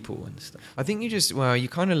managing of people and stuff? I think you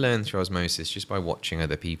kind of learn through osmosis just by watching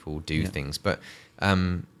other people do things. But...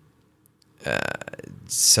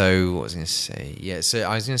 so what was I going to say? So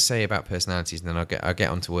I was going to say about personalities, and then I'll get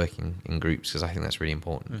onto working in groups because I think that's really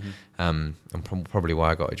important. And probably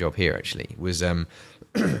why I got a job here actually was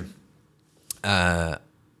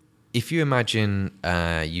if you imagine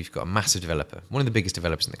you've got a massive developer, one of the biggest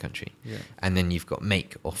developers in the country, and then you've got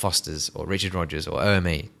Make or Foster's or Richard Rogers or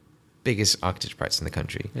OMA, biggest architecture practice in the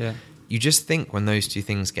country. You just think when those two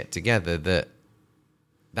things get together that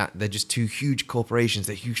they're just two huge corporations,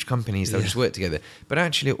 they're huge companies, they'll just work together. But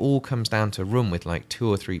actually it all comes down to a room with like 2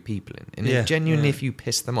 or 3 people in. And genuinely, if you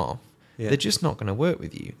piss them off, they're just not going to work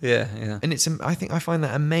with you. And I find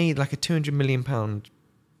that like a £200 million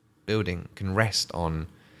building can rest on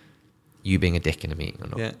you being a dick in a meeting or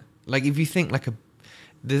not. Like if you think like at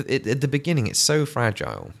the beginning, it's so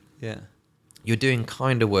fragile. You're doing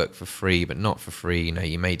kind of work for free, but not for free.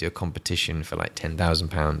 You may do a competition for like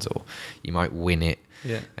 £10,000 or you might win it.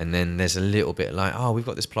 And then there's a little bit like, we've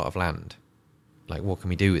got this plot of land. Like, what can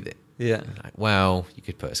we do with it? Like, well, you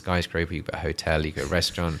could put a skyscraper, you could put a hotel, you could put a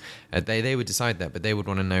restaurant. They would decide that, but they would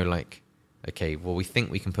want to know like, okay, well, we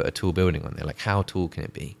think we can put a tall building on there. Like, how tall can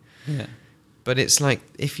it be? But it's like,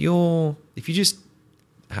 if you just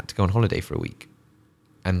had to go on holiday for a week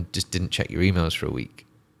and just didn't check your emails for a week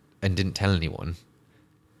and didn't tell anyone,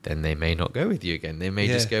 then they may not go with you again. They may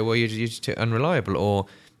just go, well, you're just too unreliable, or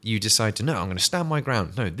you decide to, no, I'm going to stand my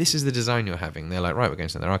ground. No, this is the design you're having. They're like, right, we're going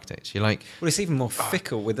to send their architects. You're like... Well, it's even more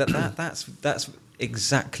fickle with that. That's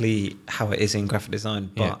exactly how it is in graphic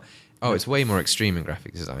design. But it's way more extreme in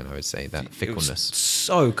graphic design, I would say, that fickleness.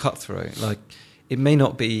 So cutthroat. Like, it may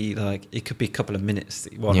not be like, it could be a couple of minutes.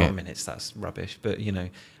 Well, not minutes, that's rubbish. But,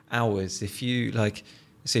 hours. If you like,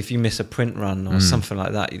 say if you miss a print run or something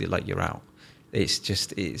like that, you're out.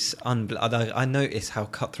 I notice how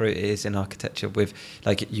cutthroat it is in architecture with,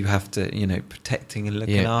 like, you have to, protecting and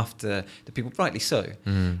looking after the people, rightly so.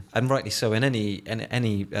 And rightly so in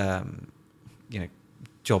any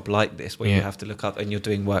job like this where you have to look up and you're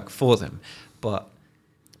doing work for them. But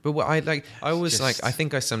what I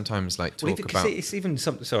think I sometimes talk about. It's even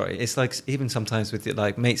it's like even sometimes with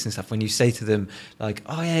like mates and stuff, when you say to them like,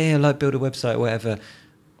 oh yeah, like build a website or whatever,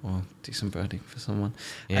 or do some branding for someone,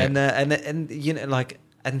 and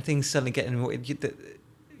and things suddenly get in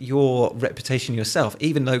your reputation yourself,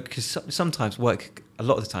 even though, because sometimes work a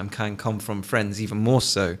lot of the time can come from friends, even more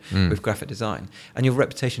so with graphic design, and your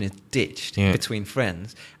reputation is ditched between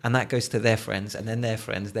friends, and that goes to their friends, and then their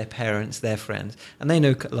friends, their parents, their friends, and they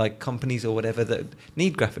know like companies or whatever that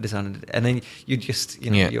need graphic design, and then you just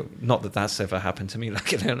you're, not that that's ever happened to me,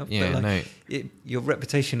 your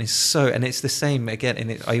reputation is so, and it's the same again,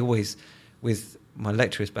 and I always, with my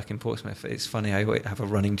lecturers back in Portsmouth, it's funny, I always have a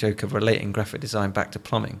running joke of relating graphic design back to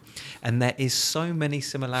plumbing, and there is so many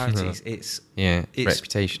similarities. It's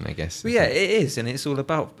reputation, I guess. Well, it is, and it's all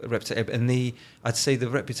about reputation. And I'd say the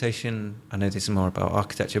reputation, I know this is more about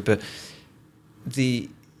architecture, but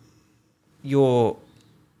your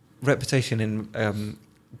reputation in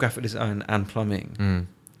graphic design and plumbing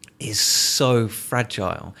is so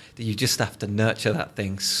fragile that you just have to nurture that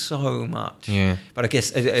thing so much. Yeah. But I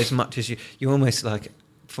guess as much as you almost, like,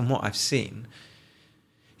 from what I've seen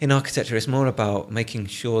in architecture, it's more about making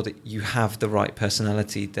sure that you have the right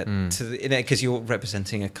personality because you're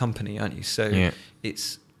representing a company, aren't you? So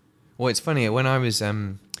it's funny when I was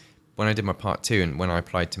when I did my part 2 and when I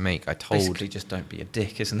applied to make, I told... Basically just don't be a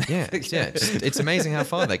dick, isn't it? Yeah. It's amazing how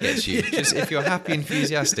far that gets you. Just if you're happy,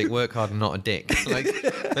 enthusiastic, work hard and not a dick.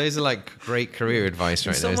 Like, those are like great career advice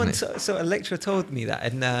right there, isn't it? So a lecturer told me that,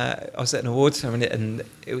 and I was at an awards ceremony, and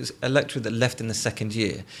it was a lecturer that left in the second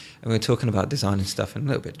year, and we were talking about design and stuff, and a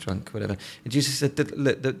little bit drunk, whatever. And Jesus said that,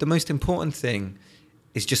 look, the most important thing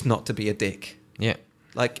is just not to be a dick. Yeah.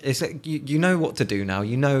 Like, it's like you know what to do now.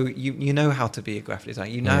 You know how to be a graphic designer.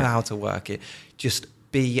 You know how to work it. Just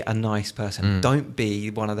be a nice person. Don't be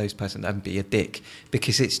one of those persons and be a dick,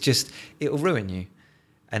 because it'll ruin you.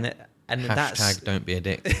 And that's don't be a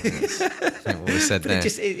dick. That's what we said there.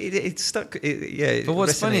 It stuck. But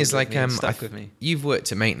what's funny is like with me. You've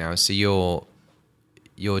worked at Make now, so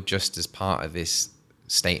you're just as part of this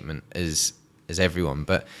statement as everyone.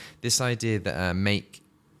 But this idea that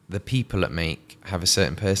the people at Make have a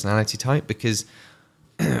certain personality type, because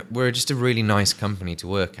we're just a really nice company to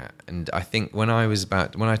work at. And I think when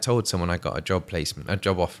I told someone I got a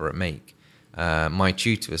job offer at Make, my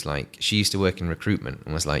tutor was like, she used to work in recruitment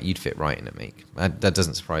and was like, you'd fit right in at Make. That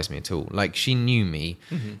doesn't surprise me at all. Like, she knew me,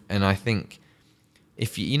 and I think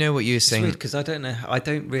if you know what you were saying, because I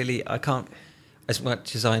can't, as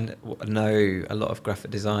much as I know a lot of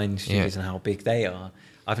graphic design studios and how big they are,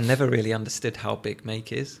 I've never really understood how big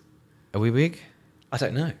Make is. Are we big? I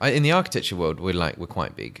don't know. In the architecture world, we're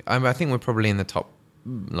quite big. I think we're probably in the top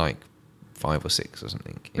 5 or 6 or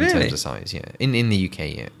something in terms of size. Yeah, in the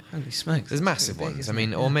UK. Yeah. Holy smokes! There's massive ones. I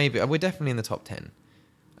mean, or maybe we're definitely in the top 10.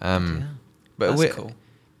 But that's cool.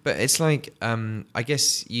 But it's like I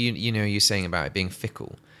guess you're saying about it being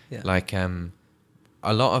fickle. Yeah. Like a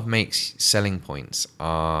lot of Make's selling points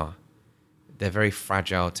are they're very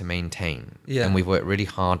fragile to maintain. Yeah. And we've worked really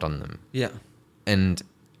hard on them. Yeah. And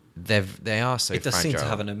they are so fragile. It does seem to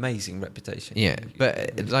have an amazing reputation. Yeah,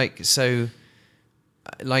 but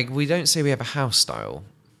we don't say we have a house style,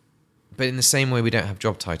 but in the same way we don't have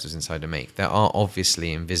job titles inside a Make. There are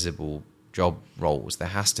obviously invisible job roles. There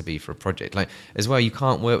has to be for a project. Like, as well, you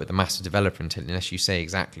can't work with a master developer unless you say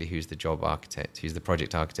exactly who's the job architect, who's the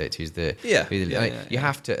project architect, who's the... You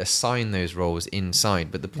have to assign those roles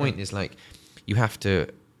inside, but the point is, like, you have to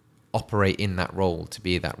operate in that role to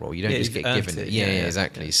be that role. You don't just get given it. Yeah,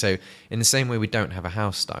 exactly. Yeah. So in the same way we don't have a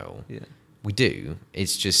house style, we do.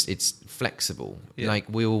 It's flexible. Yeah. Like,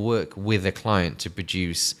 we will work with a client to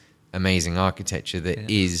produce amazing architecture that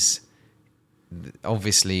is...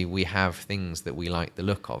 Obviously, we have things that we like the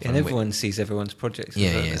look of. And everyone sees everyone's projects.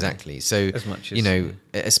 Yeah, exactly. So, as much as,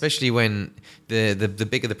 especially when the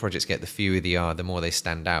bigger the projects get, the fewer they are, the more they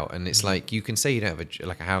stand out. And it's like, you can say you don't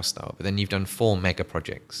have a house style, but then you've done 4 mega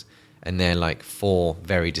projects and they're like 4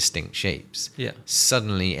 very distinct shapes. Yeah.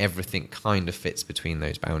 Suddenly, everything kind of fits between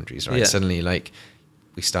those boundaries, right? Yeah. Suddenly, like,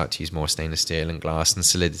 we start to use more stainless steel and glass and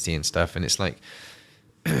solidity and stuff. And it's like,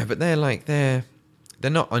 but they're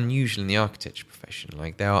not unusual in the architecture profession.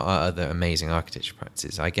 Like, there are other amazing architecture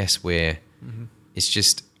practices. I guess it's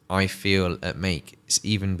just I feel at Make, it's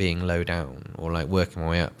even being low down or like working my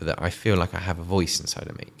way up, but that I feel like I have a voice inside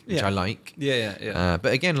of Make, which I like.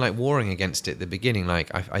 But again, like warring against it at the beginning,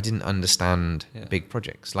 like I didn't understand big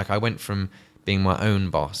projects. Like I went from being my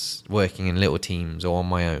own boss, working in little teams or on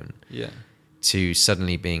my own, to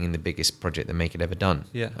suddenly being in the biggest project that Make had ever done.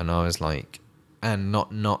 And I was like, and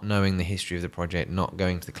not knowing the history of the project, not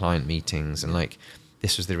going to the client meetings, and like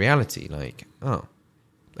this was the reality. Like, oh,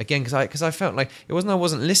 again, because I felt like it wasn't I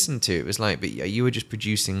wasn't listened to. It was like, but you were just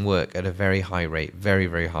producing work at a very high rate, very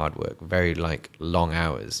very hard work, very like long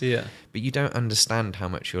hours. But you don't understand how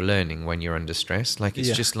much you're learning when you're under stress. Like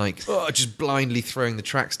it's just like just blindly throwing the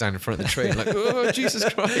tracks down in front of the train. Like Jesus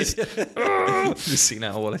Christ! Just seen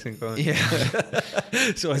out all I think.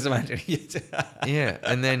 So I was imagining it.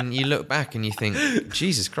 And then you look back and you think,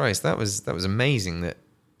 Jesus Christ, that was amazing. That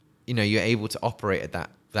you're able to operate at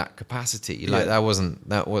that capacity. Like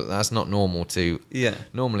that's not normal to.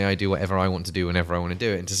 Normally I do whatever I want to do whenever I want to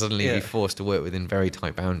do it, and to suddenly be forced to work within very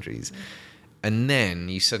tight boundaries. And then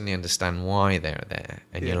you suddenly understand why they're there,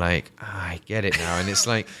 and you're like, I get it now. And it's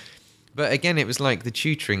like, but again, it was like the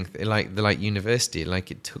tutoring, like the university.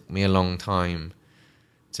 Like it took me a long time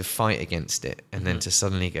to fight against it, and then to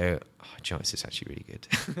suddenly go, oh, John, this is actually really good.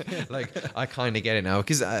 Like I kind of get it now,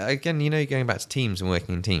 because again, going back to teams and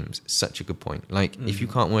working in teams, such a good point. Like if you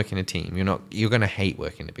can't work in a team, you're going to hate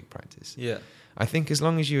working in a big practice. I think as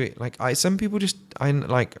long as you some people are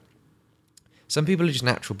just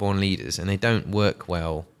natural born leaders and they don't work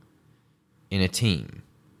well in a team,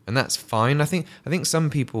 and that's fine. I think some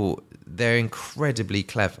people, they're incredibly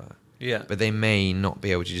clever, but they may not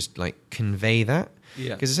be able to just like convey that.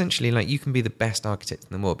 Because essentially, like, you can be the best architect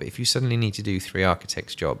in the world, but if you suddenly need to do 3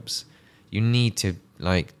 architects' jobs, you need to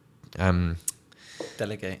like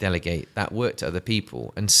delegate that work to other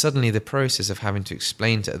people, and suddenly the process of having to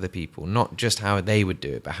explain to other people not just how they would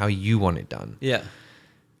do it, but how you want it done.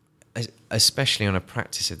 Especially on a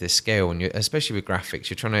practice of this scale, and especially with graphics,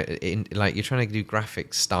 you're trying to do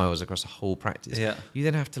graphic styles across a whole practice. You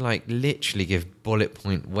then have to like literally give bullet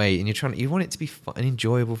point weight, and you want it to be fun and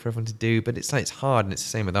enjoyable for everyone to do, but it's like it's hard, and it's the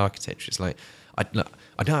same with architecture. It's like I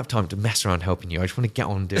don't have time to mess around helping you. I just want to get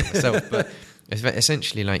on and do it myself. But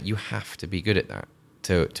essentially, like, you have to be good at that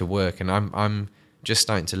to work, and I'm just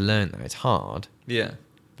starting to learn that it's hard.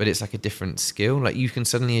 But it's like a different skill. Like you can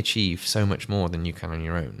suddenly achieve so much more than you can on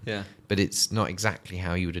your own. But it's not exactly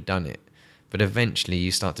how you would have done it. But eventually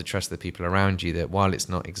you start to trust the people around you that while it's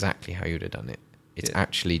not exactly how you would have done it, it's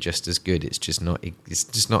actually just as good. It's just not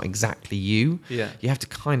exactly you. You have to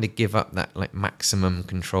kind of give up that like maximum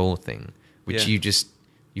control thing, which you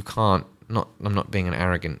can't. I'm not being an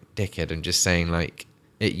arrogant dickhead and just saying like,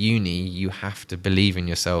 at uni, you have to believe in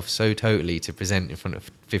yourself so totally to present in front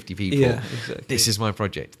of 50 people. Exactly. This is my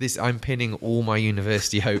project. I'm pinning all my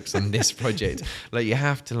university hopes on this project. Like, you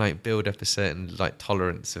have to like build up a certain like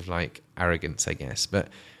tolerance of like arrogance, I guess. But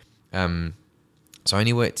so I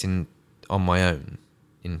only worked on my own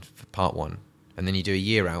for part 1, and then you do a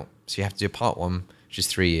year out. So you have to do part 1, which is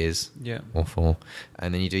 3 years or 4,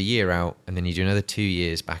 and then you do a year out, and then you do another 2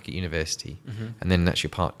 years back at university, and then that's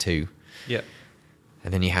your part 2.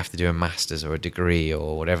 And then you have to do a master's or a degree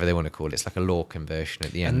or whatever they want to call it. It's like a law conversion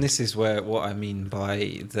at the end. And this is what I mean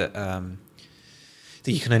by that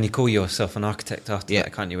you can only call yourself an architect after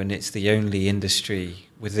that, can't you? And it's the only industry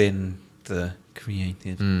within the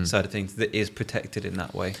creative side of things that is protected in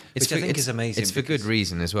that way, which I think is amazing. It's for good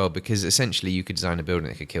reason as well, because essentially you could design a building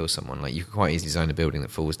that could kill someone. Like, you could quite easily design a building that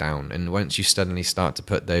falls down, and once you suddenly start to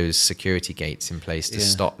put those security gates in place to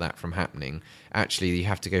stop that from happening, actually you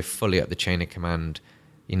have to go fully up the chain of command.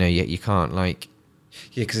 You can't like...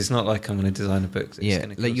 because it's not like I'm going to design a book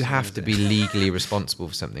that's like you have to be legally responsible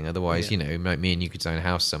for something. Otherwise, like me and you could design a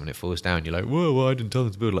house, someone, it falls down, you're like, whoa, I didn't tell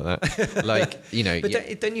them to build like that. Like,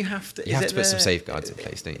 But don't you have to... You have to put some safeguards in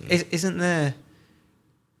place, don't you? Isn't there...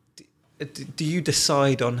 Do you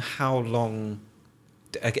decide on how long...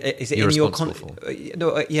 Is it you're in your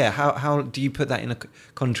how do you put that in a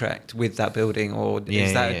contract with that building, or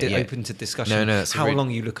is that open to discussion? No, how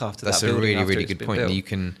long you look after that building? That's a really, really good point.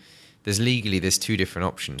 There's 2 different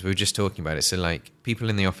options. We were just talking about it. So like, people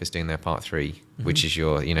in the office doing their part 3, which is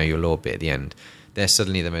your law bit at the end, they're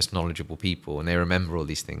suddenly the most knowledgeable people, and they remember all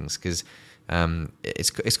these things because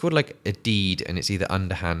it's called like a deed, and it's either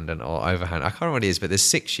underhand or overhand. I can't remember what it is, but there's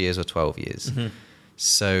 6 years or 12 years.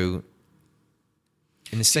 So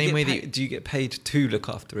in the same way do you get paid to look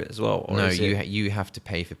after it as well? Or no, you have to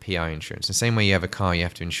pay for PI insurance. The same way you have a car, you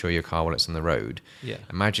have to insure your car while it's on the road.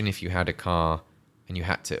 Imagine if you had a car and you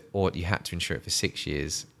had to insure it for 6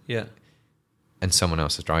 years. and someone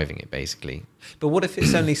else is driving it, basically. But what if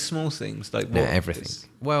it's only small things like no, everything?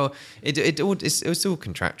 Well, it's all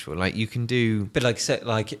contractual. Like you can do, but so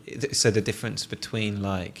the difference between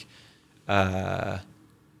like,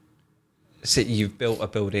 say you've built a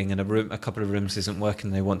building and a couple of rooms isn't working,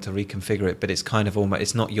 they want to reconfigure it, but it's kind of almost,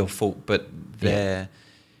 it's not your fault, but they're,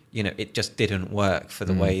 it just didn't work for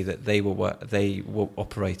the way that they were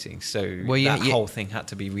operating. So whole thing had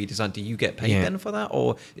to be redesigned. Do you get paid then for that,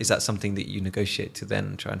 or is that something that you negotiate to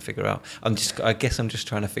then try and figure out? I guess I'm just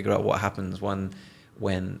trying to figure out what happens when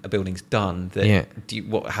a building's done.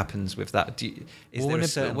 What happens with that? Is there a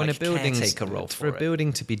certain caretaker role for a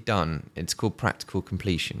building to be done? It's called practical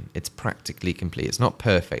completion. It's practically complete. It's not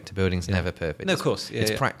perfect. A building's never perfect. No, of course,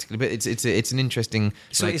 it's practically, but it's an interesting.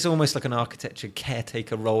 So it's almost like an architecture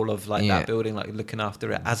caretaker role of that building, like looking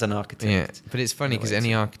after it as an architect. Yeah, but it's funny because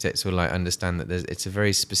any architects will understand that it's a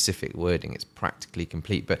very specific wording. It's practically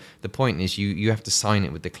complete, but the point is you have to sign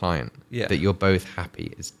it with the client that you're both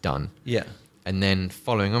happy it's done. Yeah. And then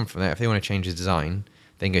following on from that, if they want to change the design,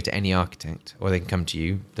 they can go to any architect, or they can come to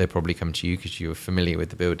you. They'll probably come to you because you're familiar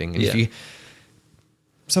with the building. And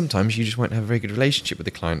sometimes you just won't have a very good relationship with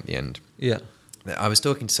the client at the end. Yeah. I was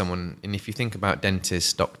talking to someone, and if you think about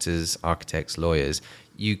dentists, doctors, architects, lawyers,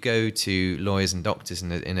 you go to lawyers and doctors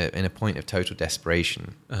in a point of total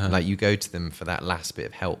desperation. Like you go to them for that last bit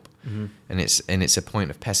of help, and it's a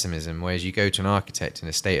point of pessimism. Whereas you go to an architect in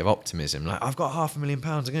a state of optimism, like I've got £500,000,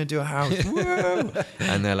 I'm going to do a house, whoa!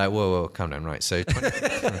 And they're like, whoa, calm down, right? So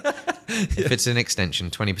if it's an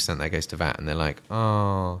extension, 20% that goes to VAT, and they're like,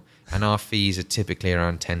 oh, and our fees are typically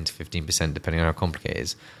around 10 to 15%, depending on how complicated it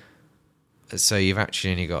is. So you've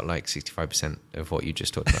actually only got like 65% of what you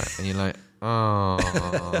just talked about, and you're like,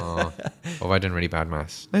 oh, have I done really bad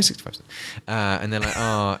maths? No, 65%. And they're like,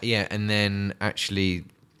 oh, yeah. And then actually,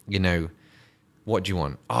 what do you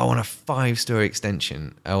want? Oh, I want a 5-story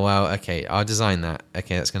extension. Oh, well, okay, I'll design that.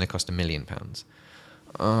 Okay, that's going to cost £1 million.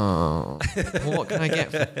 Oh, well, what can I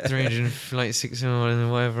get for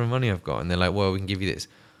 600 whatever money I've got? And they're like, well, we can give you this.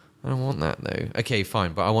 I don't want that though. Okay,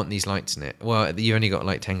 fine, but I want these lights in it. Well, you only got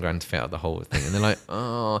like 10 grand to fit out the whole thing. And they're like,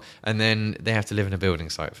 oh, and then they have to live in a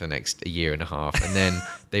building site for the next year and a half. And then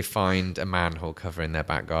they find a manhole cover in their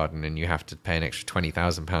back garden, and you have to pay an extra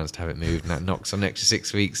 £20,000 to have it moved. And that knocks on an extra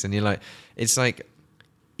 6 weeks. And you're like, it's like,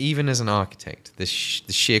 even as an architect, the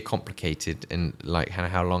sheer complicated and like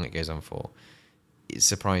how long it goes on for, it's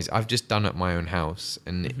surprising. I've just done up my own house,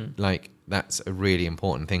 and that's a really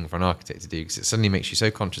important thing for an architect to do, because it suddenly makes you so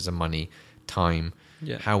conscious of money, time,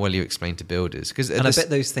 how well you explain to builders. And I bet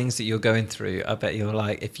those things that you're going through, I bet you're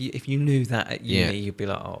like, if you knew that at uni, you'd be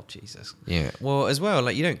like, oh Jesus. Yeah. Well, as well,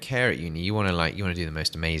 like you don't care at uni. You want to do the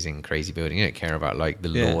most amazing, crazy building. You don't care about like the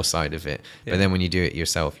law side of it. But then when you do it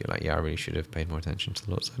yourself, you're like, I really should have paid more attention to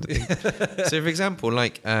the law side of things. So, for example,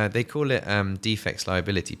 like they call it defects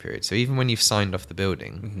liability period. So even when you've signed off the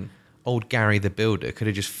building. Old Gary the builder could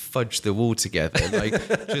have just fudged the wall together, like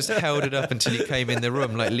just held it up until he came in the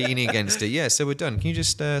room, like leaning against it. Yeah, so we're done. Can you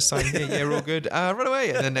just sign here? Yeah, we're all good. Run away.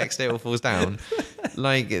 And the next day it all falls down.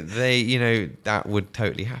 Like that would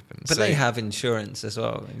totally happen. But they have insurance as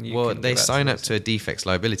well. They sign up to a defects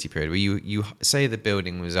liability period where you say the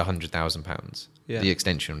building was £100,000, the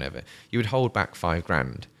extension or whatever. You would hold back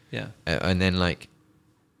 £5,000. Yeah. And then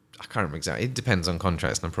I can't remember exactly. It depends on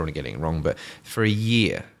contracts, and I'm probably getting it wrong. But for a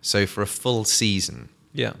year, so for a full season,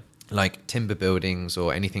 like timber buildings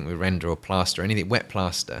or anything with render or plaster, anything wet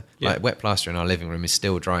plaster, like wet plaster in our living room is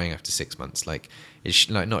still drying after 6 months. Like it's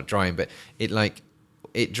like not drying, but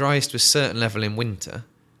it dries to a certain level in winter,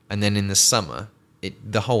 and then in the summer,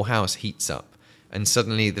 the whole house heats up, and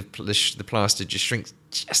suddenly the plaster just shrinks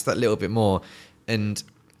just that little bit more, and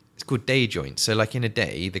it's called day joint. So like in a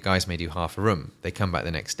day, the guys may do half a room. They come back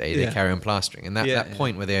the next day, they carry on plastering. And that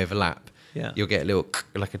point where they overlap, you'll get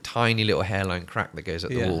a tiny little hairline crack that goes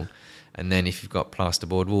up the wall. And then if you've got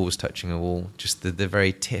plasterboard walls touching a wall, just the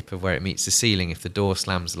very tip of where it meets the ceiling, if the door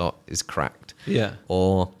slams a lot, is cracked. Yeah.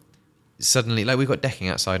 Or suddenly, like we've got decking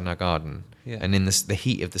outside in our garden. Yeah. And in the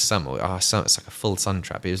heat of the summer, it's like a full sun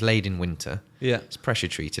trap. It was laid in winter. Yeah. It's pressure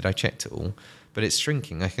treated. I checked it all. But it's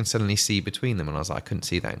shrinking. I can suddenly see between them. And I was like, I couldn't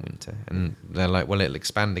see that in winter. And they're like, well, it'll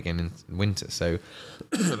expand again in winter. So,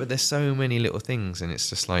 but there's so many little things. And it's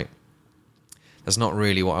just like, that's not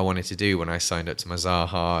really what I wanted to do when I signed up to my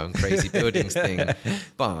Zaha and crazy buildings thing.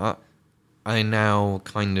 But I now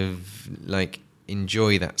kind of like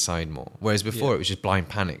enjoy that side more. Whereas before it was just blind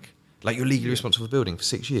panic. Like, you're legally responsible for the building for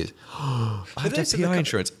 6 years. I have to have PI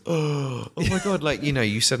insurance. Oh my God. Like,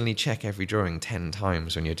 you suddenly check every drawing 10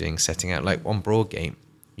 times when you're doing setting out. Like, on Broadgate,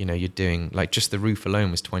 you're doing, like, just the roof alone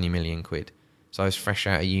was 20 million quid. So I was fresh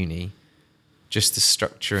out of uni, just the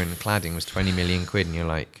structure and cladding was 20 million quid, and you're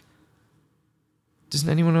like, doesn't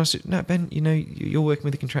anyone else? No, Ben, you know, you're working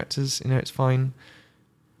with the contractors, you know, it's fine.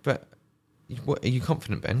 But what, are you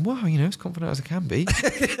confident, Ben? Well, you know, as confident as I can be.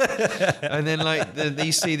 And then like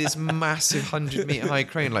you see this massive 100-meter high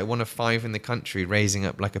crane, like one of 5 in the country, raising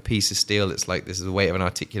up like a piece of steel that's like, this is the weight of an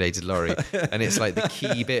articulated lorry. And it's like the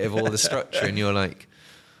key bit of all the structure, and you're like,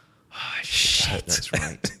 oh, shit, that's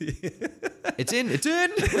right. It's in.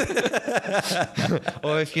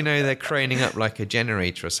 Or if, you know, they're craning up like a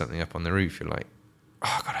generator or something up on the roof, you're like,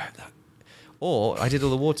 oh, I gotta have that. Or I did all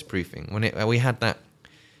the waterproofing when we had that.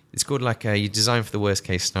 It's called like you design for the worst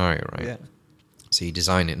case scenario, right? Yeah. So you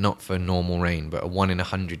design it not for normal rain, but a 1 in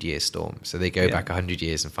 100 year storm. So they go back 100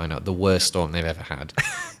 years and find out the worst storm they've ever had,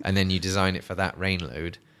 and then you design it for that rain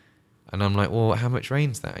load. And I'm like, well, how much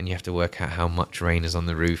rain's that? And you have to work out how much rain is on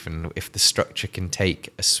the roof, and if the structure can take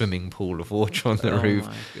a swimming pool of water on the roof.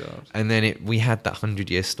 My God. And then we had that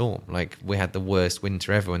 100-year storm. Like, we had the worst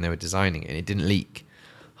winter ever when they were designing it, and it didn't leak.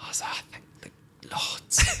 I was like, thank the Lord.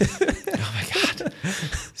 Oh my God.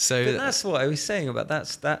 So but that's what I was saying about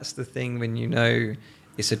that's the thing when you know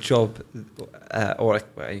it's a job or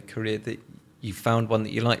a career that you found one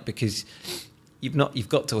that you like, because you've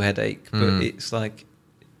got to a headache, but it's like,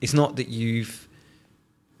 it's not that you've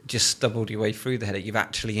just stumbled your way through the headache. You've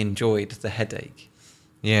actually enjoyed the headache.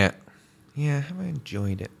 Yeah. Yeah, have I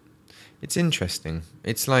enjoyed it? It's interesting.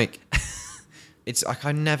 It's like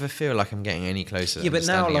I never feel like I'm getting any closer. Yeah, but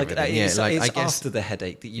now it's I guess, after the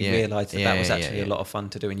headache that you realise that was actually a lot of fun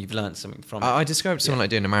to do, and you've learned something from it. I described something like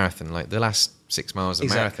doing a marathon. Like the last 6 miles of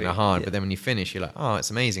marathon are hard, but then when you finish, you're like, oh, it's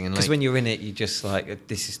amazing. Because when you're in it, you just like,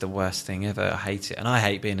 this is the worst thing ever. I hate it, and I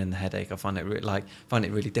hate being in the headache. I find it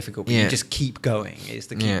really difficult. But you just keep going. It's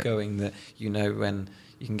the keep going that you know when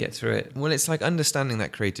you can get through it. Well, it's like understanding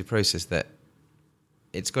that creative process that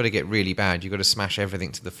it's got to get really bad. You've got to smash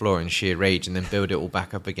everything to the floor in sheer rage and then build it all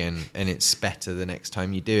back up again, and it's better the next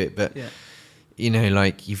time you do it. But you know,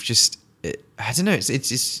 like you've just, I don't know.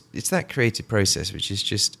 It's that creative process which is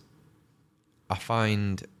just, I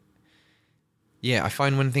find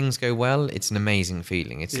when things go well, it's an amazing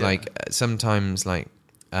feeling. It's like sometimes like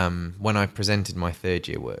when I presented my 3rd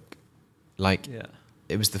year work, like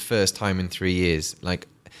it was the first time in 3 years, like,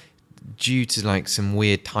 due to like some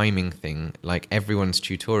weird timing thing, like everyone's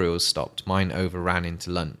tutorials stopped, mine overran into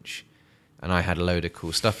lunch, and I had a load of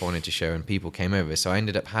cool stuff I wanted to show, and people came over, so I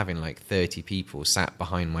ended up having like 30 people sat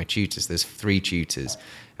behind my tutors. There's 3 tutors,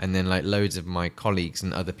 and then like loads of my colleagues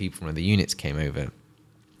and other people from other units came over,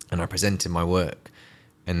 and I presented my work,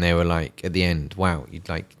 and they were like at the end, wow,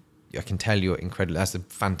 I can tell you're incredible. That's a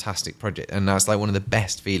fantastic project. And that's like one of the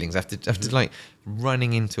best feelings after like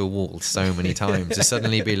running into a wall so many times to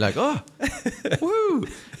suddenly be like, oh, woo.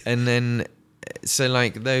 And then, so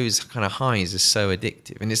like those kind of highs are so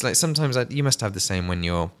addictive. And it's like, sometimes you must have the same when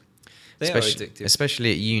you're,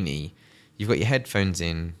 especially at uni, you've got your headphones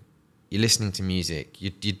in, you're listening to music,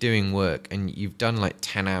 you're doing work, and you've done like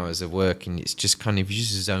 10 hours of work, and it's just kind of, you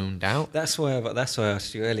just zoned out. That's why I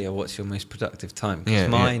asked you earlier, what's your most productive time? Because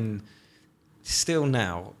mine, still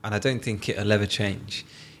now, and I don't think it'll ever change,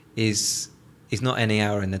 is not any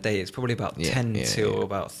hour in the day. It's probably about 10 till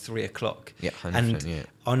about 3 o'clock. Yeah, 100%, and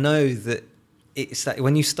I know that it's like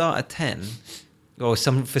when you start at 10, or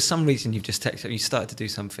for some reason you've just texted, you started to do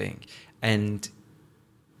something, and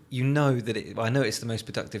you know that I know it's the most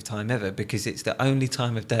productive time ever, because it's the only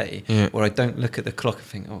time of day where I don't look at the clock and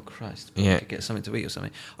think, oh Christ, I could get something to eat or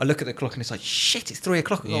something. I look at the clock and it's like, shit, it's 3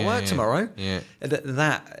 o'clock, I've got work tomorrow. Yeah.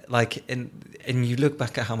 That like, and you look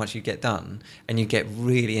back at how much you get done, and you get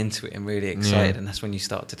really into it and really excited, and that's when you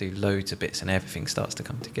start to do loads of bits, and everything starts to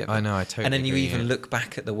come together. I know, I totally. And then you agree, even look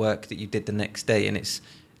back at the work that you did the next day, and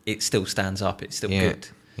it still stands up. It's still good.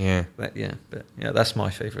 Yeah. But that's my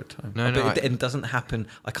favourite time. It doesn't happen.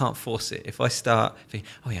 I can't force it. If I start thinking,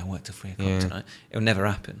 I work till 3 o'clock tonight, it'll never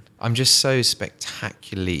happen. I'm just so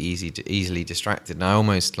spectacularly easily distracted, and I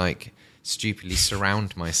almost like stupidly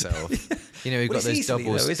surround myself. You know, you've got those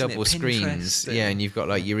double screens, and you've got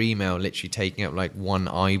like your email literally taking up like one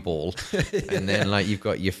eyeball, and then like you've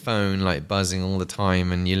got your phone like buzzing all the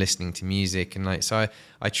time, and you're listening to music, and like, so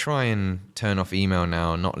I try and turn off email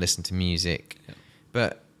now and not listen to music.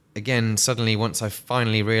 But again, suddenly once I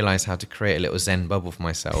finally realised how to create a little Zen bubble for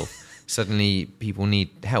myself, suddenly people need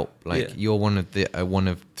help. Like you're one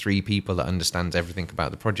of 3 people that understands everything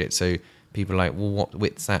about the project. So people are like, well, what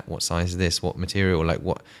width's that? What size is this? What material? Like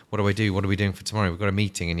what do I do? What are we doing for tomorrow? We've got a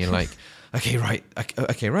meeting, and you're like, okay,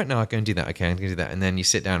 right now I go and do that. Okay, I'm going to do that. And then you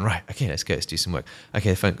sit down, right, okay, let's go, let's do some work.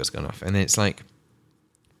 Okay, the phone has gone off. And then it's like,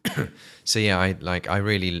 so yeah,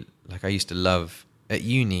 I used to love at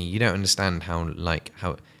uni, you don't understand how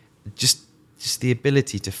just the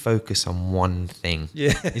ability to focus on one thing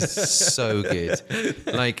is so good.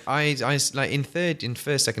 Like I like in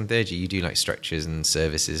first, second, third year, you do like structures and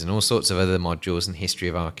services and all sorts of other modules and history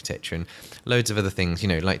of architecture and loads of other things. You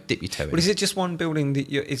know, like dip your toe in. But is it just one building that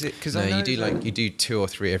is it? Because no, you do 2 or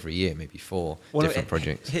 3 every year, maybe 4 different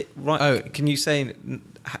projects. Can you say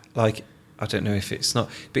like I don't know if it's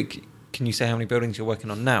not, but can you say how many buildings you're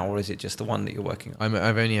working on now, or is it just the one that you're working on?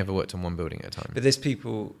 I've only ever worked on one building at a time. But there's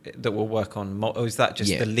people that will work on, or is that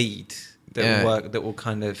just the lead that will work, that will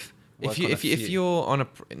kind of work if you're on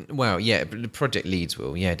the project leads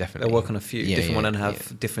will, definitely. They'll work on a few different ones and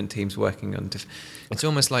have different teams working on different. It's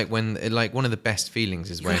almost like when, like one of the best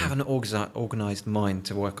feelings is when you have an organised mind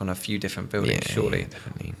to work on a few different buildings, surely.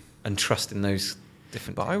 Definitely. And trust in those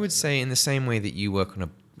different But teams. I would say in the same way that you work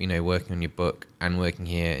on working on your book and working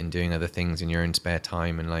here and doing other things in your own spare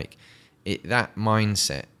time, and like that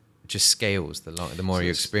mindset just scales the more your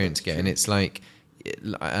experience get. And it's like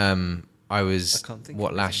I was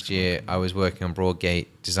last year I was working on Broadgate,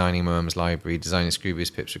 designing my mum's library, designing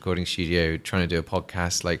Scroobius Pip's recording studio, trying to do a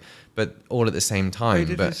podcast, like, but all at the same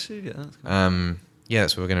time. That's cool.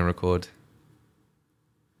 That's where we're going to record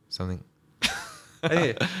something.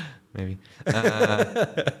 Maybe.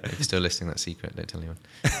 Still listing that secret, don't tell anyone.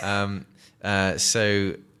 I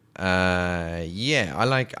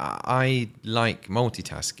like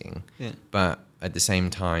multitasking, but at the same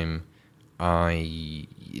time I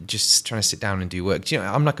just trying to sit down and do work.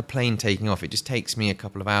 I'm like a plane taking off. It just takes me a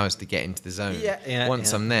couple of hours to get into the zone.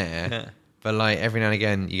 Once I'm there, but like every now and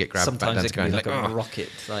again you get grabbed. Sometimes back it can be like a rocket,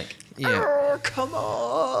 like come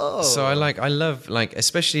on. So I love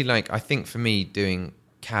especially I think for me doing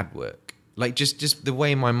CAD work, like just the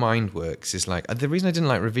way my mind works is like the reason I didn't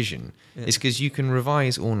like revision is because you can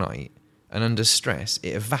revise all night and under stress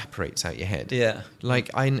it evaporates out your head. I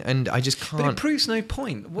just can't. But it proves no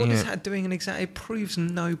point. What is that doing an exam? It proves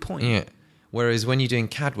no point. Whereas when you're doing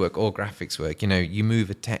CAD work or graphics work, you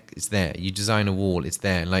move a tech, it's there. You design a wall, it's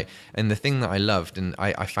there. And the thing that I loved and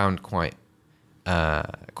I found quite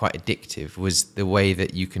addictive was the way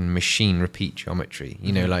that you can machine repeat geometry.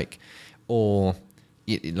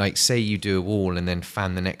 Say you do a wall and then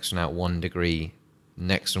fan the next one out 1 degree,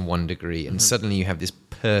 next one 1 degree, and suddenly you have this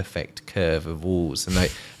perfect curve of walls and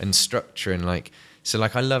structure and I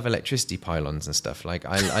love electricity pylons and stuff.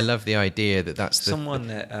 I love the idea that's someone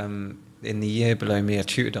that in the year below me I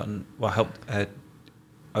tutored on. Well, I helped.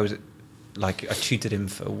 I tutored him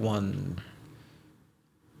for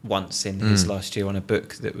once in his last year on a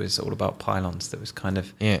book that was all about pylons. That was kind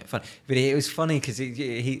of fun. But it was funny because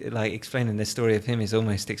he explaining the story of him is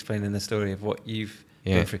almost explaining the story of what you've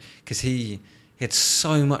gone through, because he had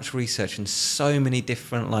so much research and so many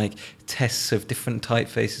different tests of different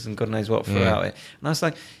typefaces and God knows what throughout it. And I was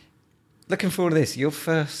like, looking for all of this, your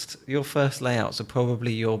first layouts are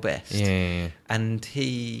probably your best. And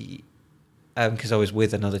he, because I was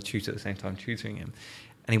with another tutor at the same time tutoring him,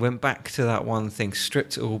 and he went back to that one thing,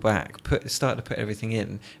 stripped it all back, started to put everything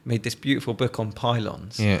in, made this beautiful book on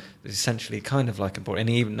pylons. It's essentially kind of like a boring, and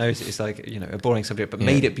he even knows it's a boring subject, but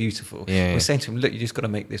made it beautiful. We're saying to him, look, you just got to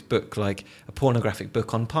make this book like a pornographic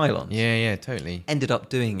book on pylons. Totally. Ended up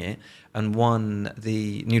doing it and won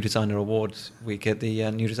the New Designer Award week at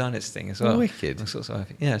the New Designers thing as well. Wicked. It's awesome.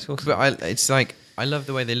 But I love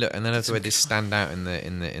the way they look, and then I love the way they stand out in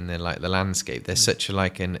the the landscape. They're such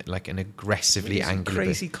an aggressively angular.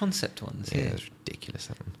 Crazy concept ones. It's ridiculous.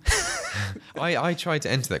 That one. I tried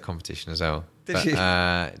to enter that competition as well. Did you?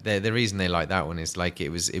 The reason they like that one is it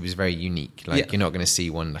was very unique. You're not going to see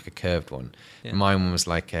one a curved one. Mine one was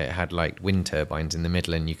it had wind turbines in the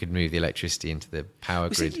middle, and you could move the electricity into the power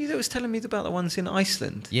grid. Was it you that was telling me about the ones in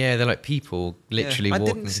Iceland? Yeah, they're people literally walking.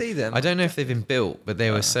 I didn't see them. I don't know if they've been built, but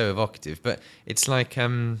they were so evocative. But it's I love. Have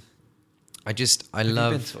you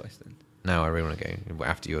been to Iceland? No, I really want to go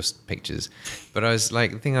after your pictures. But I was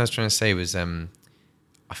the thing I was trying to say was I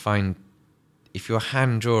find if you're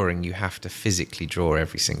hand drawing, you have to physically draw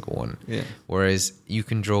every single one. Whereas you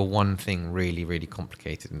can draw one thing really, really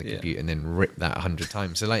complicated in the computer and then rip that 100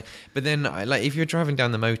 times. So but then if you're driving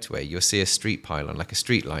down the motorway, you'll see a street pylon, a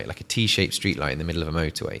street light, a T-shaped street light in the middle of a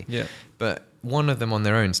motorway. But one of them on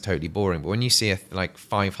their own is totally boring. But when you see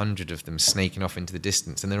 500 of them snaking off into the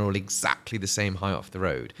distance, and they're all exactly the same height off the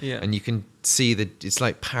road, and you can see that it's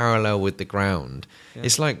parallel with the ground.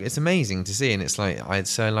 It's it's amazing to see, and it's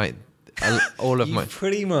all of you my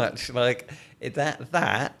pretty much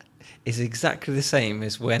that is exactly the same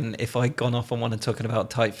as when if I'd gone off on one and talking about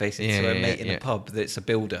typefaces to a mate in a pub that's a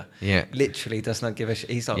builder. Yeah. Literally does not give a shit.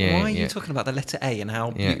 He's like, why are you talking about the letter A and how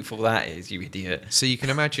beautiful that is, you idiot? So you can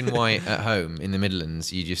imagine why at home in the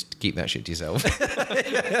Midlands you just keep that shit to yourself.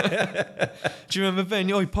 Do you remember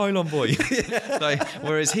Ben? Oh, pylon boy. Like,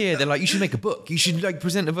 whereas here they're like, you should make a book. You should like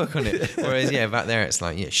present a book on it. Whereas back there it's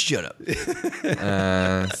like, shut up.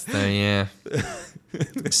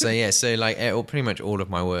 So like pretty much all of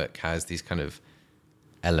my work has these kind of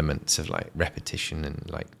elements of like repetition and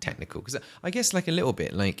like technical, because I guess like a little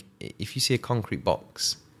bit like if you see a concrete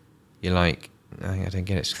box you're like, I don't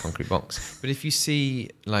get it, it's a concrete box. But if you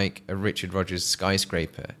see like a Richard Rogers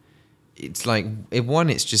skyscraper, it's like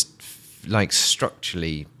it's just like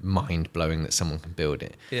structurally mind-blowing that someone can build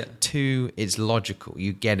it. Yeah. 2, it's logical.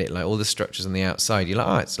 You get it, like all the structures on the outside, you're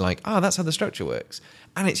like, that's how the structure works.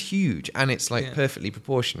 And it's huge and it's like perfectly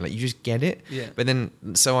proportioned. Like you just get it. Yeah. But then,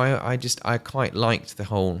 so I quite liked the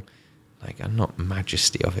whole, like, not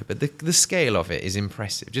majesty of it, but the scale of it is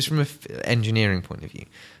impressive, just from an engineering point of view.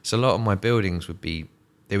 So a lot of my buildings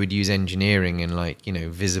they would use engineering and like,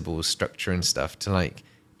 visible structure and stuff to like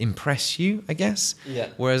impress you, I guess. Yeah.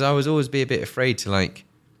 Whereas I was always be a bit afraid to like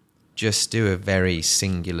just do a very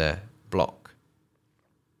singular block.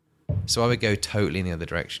 So I would go totally in the other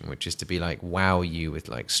direction, which is to be like wow you with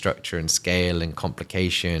like structure and scale and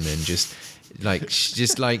complication and just like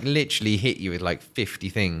literally hit you with like 50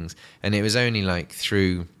 things. And it was only like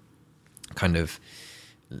through kind of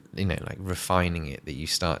like refining it that you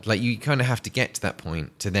start, like you kind of have to get to that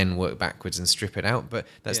point to then work backwards and strip it out. But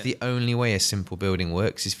that's the only way a simple building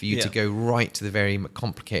works, is for you to go right to the very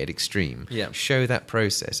complicated extreme, show that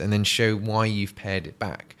process and then show why you've pared it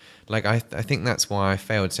back. Like I think that's why I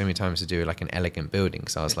failed so many times to do like an elegant building,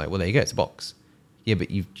 because I was like, well, there you go, it's a box. Yeah,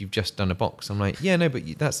 but you've just done a box. I'm like, yeah, no, but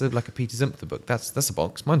that's like a Peter Zumpfer book. That's a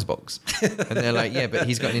box. Mine's a box. And they're like, yeah, but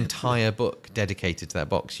he's got an entire book dedicated to that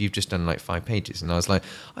box. You've just done like 5 pages. And I was like,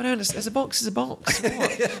 I don't understand. There's a box. There's a box.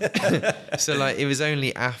 What? So like, it was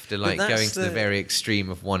only after like going to the very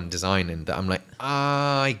extreme of one design that I'm like,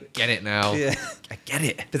 I get it now. Yeah. I get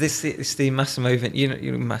it. But it's the Massimo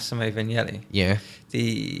Massimo Vignelli. Yeah.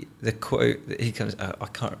 The quote that he comes,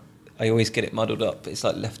 I always get it muddled up. It's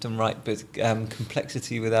like left and right, but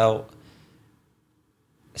complexity without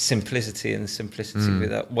simplicity, and simplicity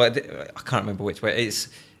without... Well, I can't remember which way. It's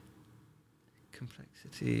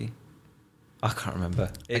complexity... I can't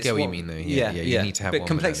remember. I get what you mean, though. Yeah. You need to have but one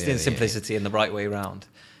complexity and simplicity in the right way round.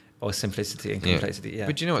 Or simplicity and complexity,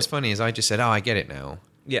 But do you know what's funny is I just said, I get it now.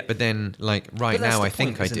 Yeah. But then, like, now I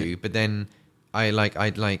think I do. But then... I go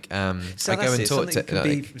and talk to... It can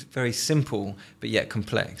be very simple, but yet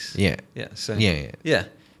complex. Yeah. Yeah. So yeah.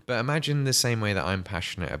 But imagine the same way that I'm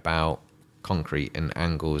passionate about concrete and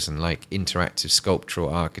angles and like interactive sculptural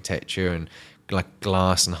architecture and like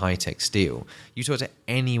glass and high-tech steel. You talk to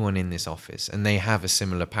anyone in this office and they have a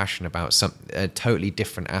similar passion about a totally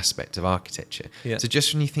different aspect of architecture. Yeah. So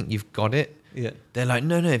just when you think you've got it, they're like,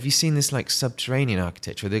 no, have you seen this like subterranean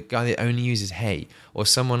architecture? The guy that only uses hay, or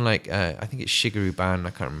someone like I think it's Shigeru Ban, I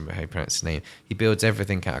can't remember how you pronounce his name. He builds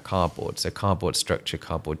everything out of cardboard, so cardboard structure,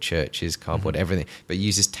 cardboard churches, cardboard everything, but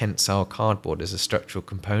uses tensile cardboard as a structural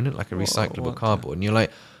component, like a recyclable cardboard. And you're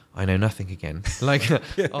like, I know nothing again. Like, I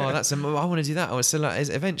want to do that. So like,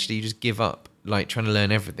 eventually you just give up like trying to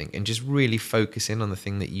learn everything and just really focus in on the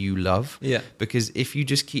thing that you love. Yeah. Because if you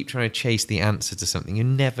just keep trying to chase the answer to something, you're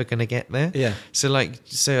never going to get there. Yeah. So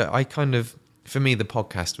I kind of, for me, the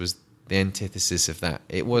podcast was the antithesis of that.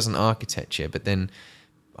 It wasn't architecture, but then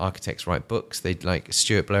architects write books. They'd like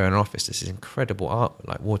Stuart Blair in our office. This is incredible art,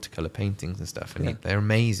 like watercolor paintings and stuff. And they're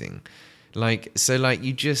amazing. Like, so like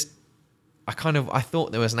you just, I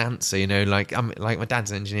thought there was an answer, like my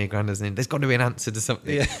dad's an engineer, granddad's an engineer. There's got to be an answer to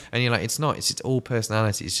something. Yeah. And you're like, it's not. It's all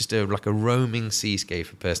personality. It's just like a roaming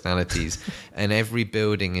seascape of personalities. And every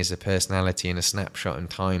building is a personality and a snapshot in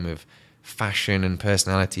time of fashion and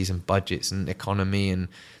personalities and budgets and economy. And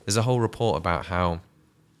there's a whole report about how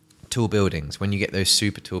tall buildings, when you get those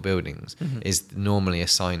super tall buildings, is normally a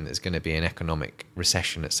sign there's going to be an economic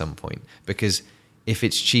recession at some point. Because if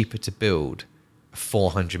it's cheaper to build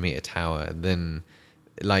 400-meter tower, then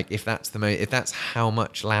like if that's how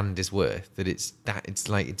much land is worth, that it's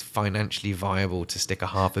financially viable to stick a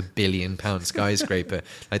 £500 million skyscraper.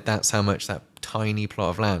 Like that's how much that tiny plot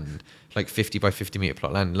of land, like 50 by 50 meter plot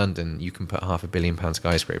of land in London, you can put £500 million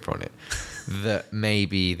skyscraper on it. That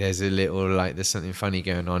maybe there's there's something funny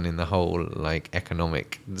going on in the whole like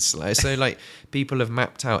economic. So like people have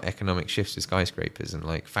mapped out economic shifts with skyscrapers and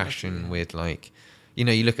like fashion with like.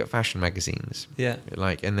 You look at fashion magazines,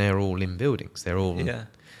 and they're all in buildings. They're all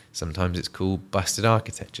Sometimes it's cool busted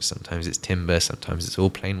architecture. Sometimes it's timber. Sometimes it's all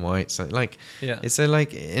plain white. So it's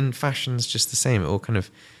in fashion's just the same. It all kind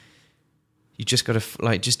of, you just got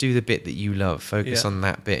to just do the bit that you love. Focus on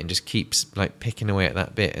that bit and just keeps like picking away at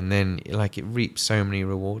that bit, and then like it reaps so many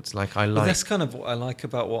rewards. Like that's kind of what I like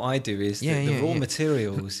about what I do is the raw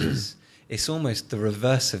materials is it's almost the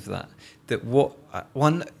reverse of that. That what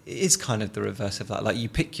one is kind of the reverse of that. Like you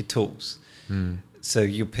pick your tools, so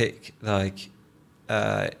you pick like.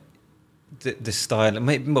 The style,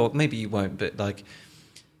 maybe you won't, but like,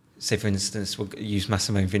 say for instance, we'll use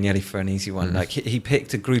Massimo Vignelli for an easy one. Like he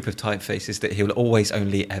picked a group of typefaces that he'll always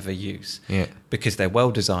only ever use, because they're well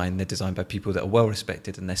designed. They're designed by people that are well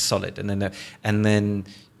respected and they're solid. And then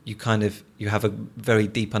you have a very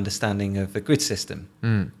deep understanding of the grid system.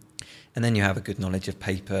 And then you have a good knowledge of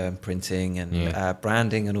paper and printing and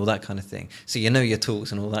branding and all that kind of thing. So you know your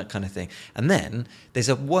tools and all that kind of thing. And then there's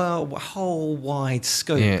a whole wide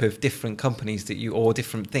scope of different companies or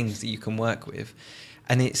different things that you can work with.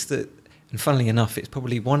 And and funnily enough, it's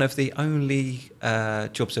probably one of the only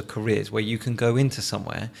jobs or careers where you can go into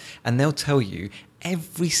somewhere and they'll tell you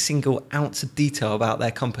every single ounce of detail about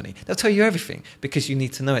their company. They'll tell you everything because you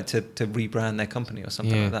need to know it to rebrand their company or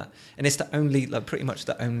something like that. And it's pretty much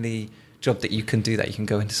the only job that you can do that. You can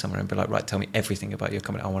go into somewhere and be like, right, tell me everything about your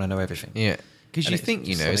company. I want to know everything. Yeah. Because you think,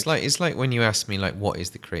 it's like when you ask me, like, what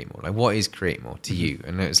is the Create More? Like, what is Create More to you?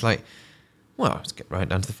 And it's like, well, let's get right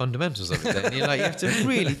down to the fundamentals of it then. You're like, you have to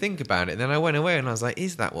really think about it. Then I went away and I was like,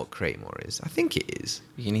 is that what Create More is? I think it is.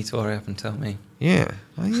 You need to hurry up and tell me. Yeah.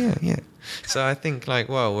 Oh, yeah. So I think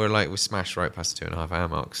we're smashed right past the 2.5 hour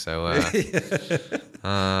mark. So,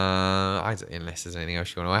 unless there's anything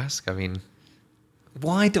else you want to ask, I mean...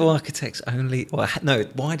 Why do architects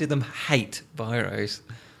why do them hate biros?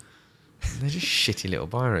 They're just shitty little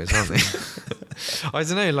biros, aren't they? I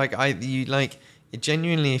don't know,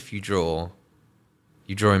 genuinely, if you draw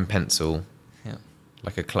in pencil,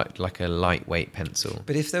 like a lightweight pencil.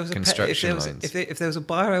 But if there was if there was a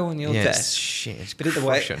biro on your desk, shit. But either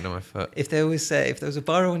way, under my foot. If there was a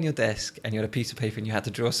biro on your desk and you had a piece of paper and you had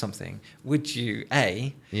to draw something, would you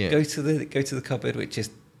go to the cupboard, which is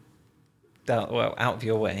out of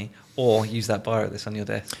your way, or use that biro that's on your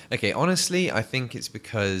desk? Okay, honestly, I think it's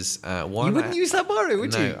because you wouldn't use that biro,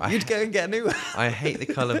 would you? You'd go and get a new one. I hate the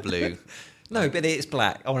colour blue. No, but it's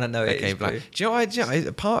black. I want to know it is black. Blue. Do you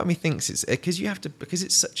know, part of me thinks it's because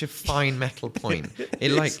it's such a fine metal point.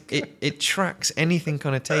 It tracks anything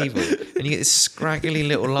on a table, and you get this scraggly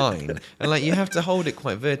little line, and you have to hold it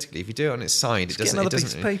quite vertically. If you do it on its side, it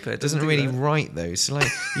doesn't really write though. So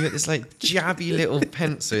you get this jabby little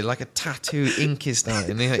pencil, like a tattoo inky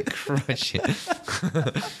style, and they crush it.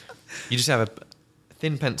 You just have a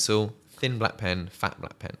thin pencil, thin black pen, fat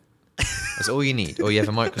black pen. That's all you need. Or you have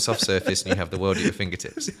a Microsoft Surface and you have the world at your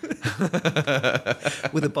fingertips.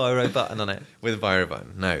 With a biro button on it. With a biro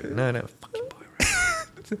button. No, fucking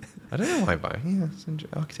biro. I don't know why biro. Yeah,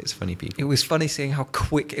 architects are funny people. It was funny seeing how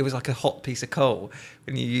quick it was, like a hot piece of coal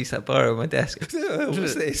when you use that biro on my desk.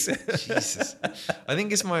 What's this? Jesus. I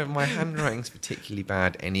think it's my handwriting's particularly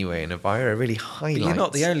bad anyway, and a biro really highlights. But you're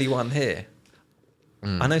not the only one here.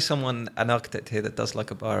 I know an architect here that does like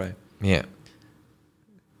a biro. Yeah.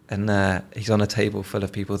 And he's on a table full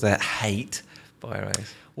of people that hate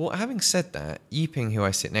biros. Well, having said that, Yiping, who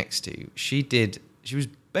I sit next to, she was,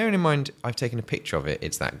 bearing in mind, I've taken a picture of it,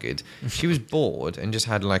 it's that good. She was bored and just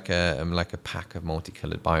had like a pack of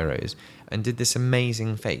multicoloured biros and did this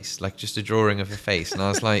amazing face, like just a drawing of a face. And I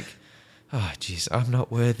was like, oh, jeez, I'm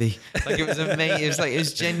not worthy. It was amazing. It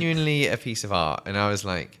was genuinely a piece of art. And I was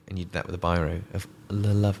like, and you did that with a biro of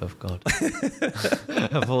the love of God.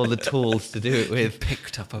 Of all the tools to do it with. You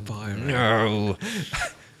picked up a biro. No.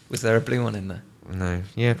 Was there a blue one in there? No.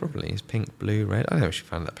 Yeah, probably. It's pink, blue, red. I don't know if she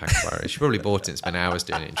found that pack of biros. She probably bought it and spent hours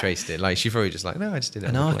doing it and traced it. She probably just no, I just did it.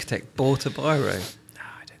 An architect bought a biro? No,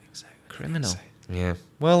 I don't think so. Criminal. Yeah.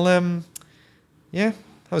 Well, yeah,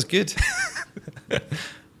 that was good.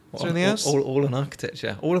 Is there anything else? All on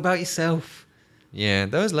architecture. All about yourself. Yeah,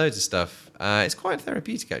 there was loads of stuff. It's quite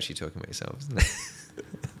therapeutic actually talking about yourself, isn't it?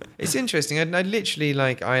 It's interesting. I literally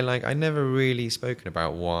I never really spoken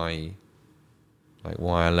about why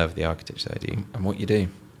I love the architecture I do and what you do.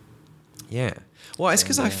 Yeah. Well, it's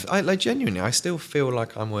because I genuinely I still feel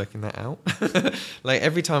like I'm working that out.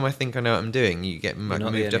 Every time I think I know what I'm doing, you get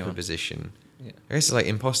moved up a position. Yeah. I guess it's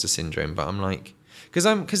imposter syndrome, but I'm like.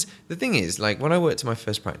 Because the thing is, when I worked at my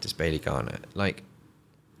first practice, Bailey Garner,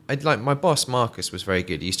 my boss Marcus was very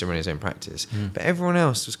good. He used to run his own practice, but everyone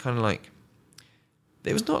else was kind of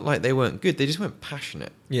it was not like they weren't good. They just weren't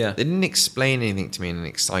passionate. Yeah. They didn't explain anything to me in an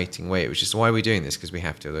exciting way. It was just, why are we doing this? Because we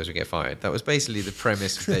have to, otherwise we get fired. That was basically the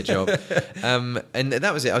premise of their job. And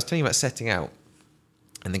that was it. I was telling you about setting out.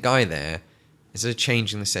 And the guy there, instead of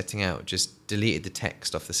changing the setting out, just deleted the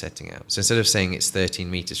text off the setting out. So instead of saying it's 13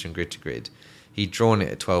 meters from grid to grid, he'd drawn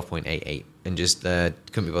it at 12.88 and just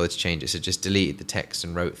couldn't be bothered to change it. So just deleted the text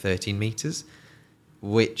and wrote 13 meters.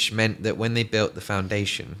 Which meant that when they built the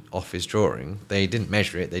foundation off his drawing, they didn't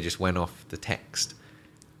measure it, they just went off the text.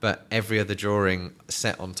 But every other drawing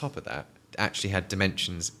set on top of that actually had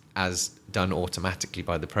dimensions as done automatically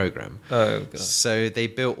by the program. Oh, God. So they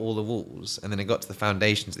built all the walls, and then it got to the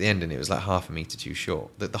foundations at the end, and it was like half a metre too short,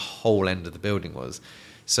 that the whole end of the building was.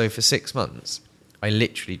 So for 6 months, I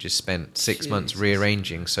literally just spent 6 months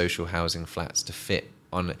rearranging social housing flats to fit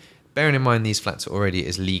on... Bearing in mind these flats are already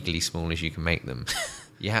as legally small as you can make them.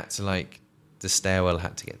 You had to the stairwell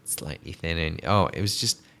had to get slightly thinner. And, it was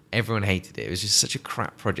just, everyone hated it. It was just such a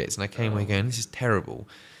crap project. And I came away going, this is terrible.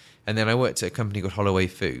 And then I worked at a company called Holloway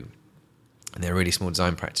Fu. And they're a really small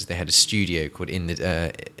design practice. They had a studio called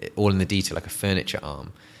All in the Detail, like a furniture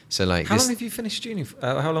arm. So how long have you finished uni?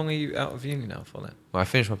 How long are you out of uni now for then? Well, I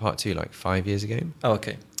finished my part 2 5 years ago. Oh,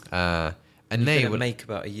 okay. And they would make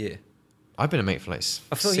about a year. I've been a mate for 6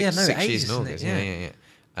 years in August. Yeah.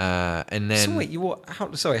 And then... So wait,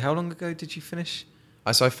 how long ago did you finish?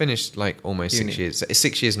 So I finished almost uni. 6 years.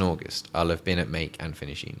 6 years in August. I'll have been at Make and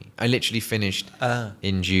finished uni. I literally finished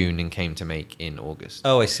in June and came to Make in August.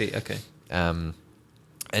 Oh, I see. Okay. But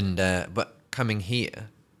coming here,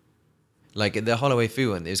 the Holloway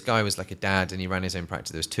Fu one, this guy was a dad and he ran his own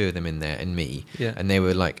practice. There was 2 of them in there and me. Yeah. And they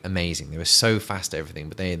were amazing. They were so fast at everything,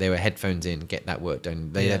 but they were headphones in, get that work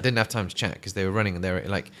done. They didn't have time to chat because they were running, and they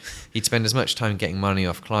were he'd spend as much time getting money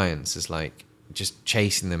off clients as just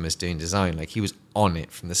chasing them as doing design. He was on it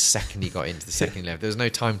from the second he got into the second level. There was no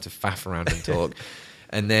time to faff around and talk.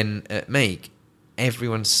 And then at Make,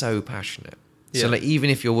 everyone's so passionate. Yeah. So even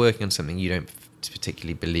if you're working on something you don't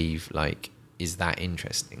particularly believe is that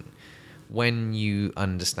interesting, when you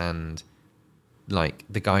understand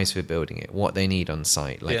the guys who are building it, what they need on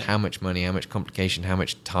site, how much money, how much complication, how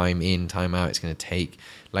much time in, time out it's going to take,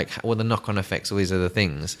 all the knock-on effects, all these other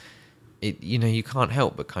things, you can't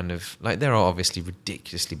help but kind of there are obviously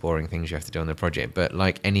ridiculously boring things you have to do on the project, but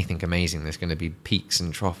anything amazing, there's going to be peaks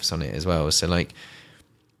and troughs on it as well. So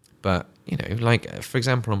but for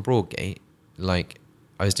example on Broadgate, I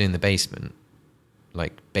was doing the basement,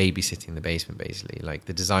 babysitting the basement basically.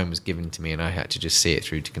 The design was given to me and I had to just see it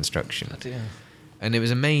through to construction. And it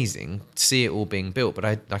was amazing to see it all being built, but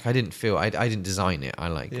I didn't feel I didn't design it. I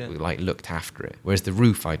looked after it. Whereas the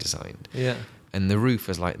roof I designed. Yeah. And the roof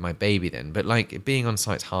was my baby then. But being on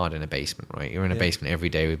site's hard in a basement, right? You're in a basement every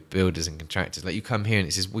day with builders and contractors. You come here and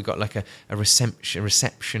it says we got a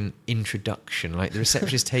reception introduction. The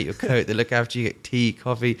receptionists take your coat, they look after you, get tea,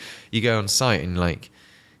 coffee. You go on site and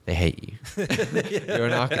they hate you. You're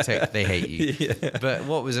an architect, they hate you. Yeah. But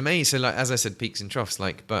what was amazing, so as I said, peaks and troughs,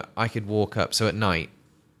 but I could walk up. So at night,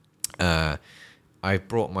 I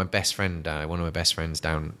brought my best friend, one of my best friends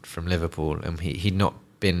down from Liverpool, and he'd not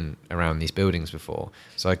been around these buildings before.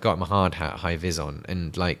 So I got my hard hat, high vis on,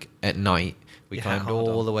 and at night, we climbed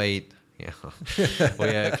all the way... Yeah,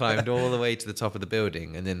 we climbed all the way to the top of the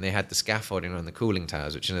building, and then they had the scaffolding on the cooling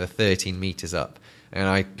towers, which are 13 meters up.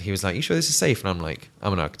 And he was like, "You sure this is safe?" And I'm like,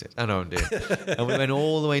 "I'm an architect. I know what I'm doing." And we went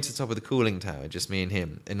all the way to the top of the cooling tower, just me and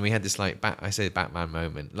him. And we had this I say Batman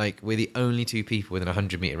moment. We're the only 2 people within a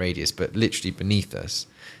 100-meter radius, but literally beneath us,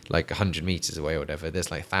 100 meters away or whatever, there's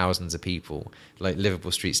thousands of people.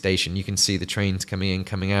 Liverpool Street Station, you can see the trains coming in,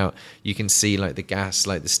 coming out. You can see the gas,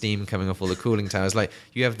 the steam coming off all the cooling towers.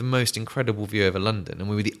 You have the most incredible view over London, and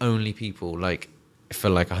we were the only people for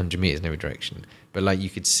 100 meters in every direction. But you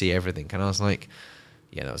could see everything, and I was like,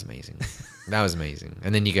 yeah, that was amazing. That was amazing.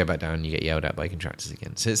 And then you go back down and you get yelled at by contractors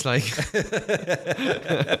again. So it's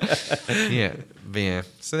yeah.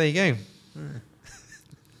 So there you go.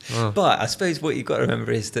 Oh. But I suppose what you've got to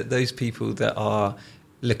remember is that those people that are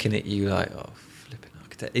looking at you flipping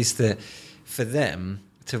architect, is that for them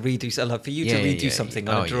to redo, for you to redo something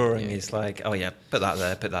on a drawing is put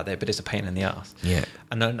that there, but it's a pain in the ass. Yeah.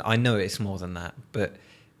 And I know it's more than that, but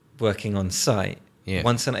working on site,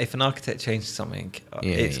 if an architect changes something,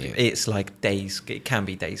 it's days. It can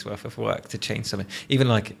be days worth of work to change something. Even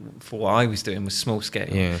for what I was doing was small scale.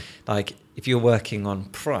 Yeah. If you're working on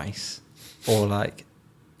price, or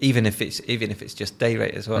even if it's just day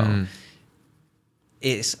rate as well,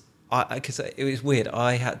 because it was weird.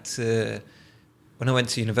 I had to when I went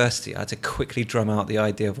to university, I had to quickly drum out the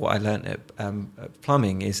idea of what I learned at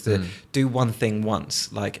plumbing is to do one thing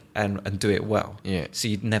once, like, and do it well. Yeah. So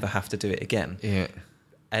you'd never have to do it again. Yeah.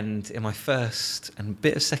 And in my first and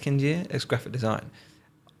bit of second year as graphic design,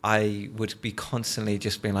 I would be constantly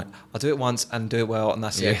just being like, I'll do it once and do it well, and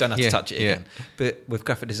that's it. I don't have to touch it again. But with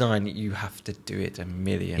graphic design, you have to do it a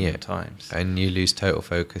million times, and you lose total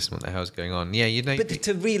focus on what the hell's going on. Yeah, you know. But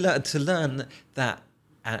to learn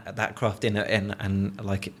that craft and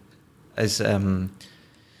like as and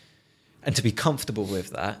to be comfortable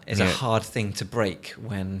with that is a hard thing to break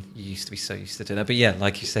when you used to be so used to doing that. But yeah,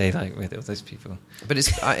 like you say, like with all those people. But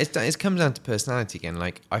it comes down to personality again.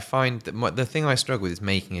 Like I find that the thing I struggle with is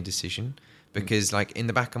making a decision, because like in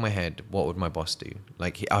the back of my head, what would my boss do?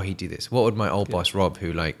 Like, he'd do this. What would my old boss Rob,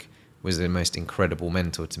 who like was the most incredible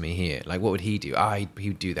mentor to me here, like what would he do? He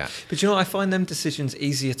would do that. But you know, I find them decisions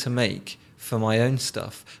easier to make for my own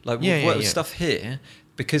stuff. Like stuff here,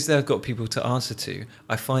 because they've got people to answer to,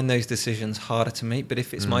 I find those decisions harder to make. But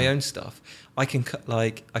if it's my own stuff, I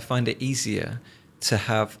find it easier to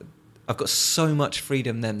have. I've got so much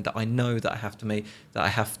freedom then that I know that I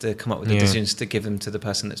have to come up with the decisions to give them to the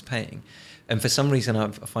person that's paying. And for some reason, I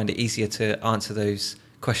find it easier to answer those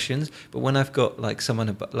questions. But when I've got like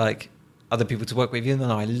someone like other people to work with, even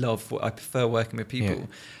though I prefer working with people,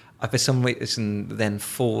 I for some reason then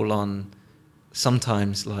fall on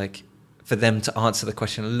sometimes like for them to answer the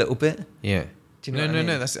question a little bit. Yeah. Do you know what I mean?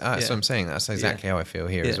 No. That's what I'm saying. That's exactly how I feel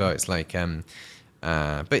here as well. It's like,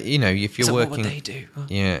 but you know, if you're working, what would they do?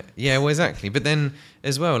 Yeah. Well, exactly. But then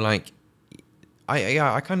as well, like,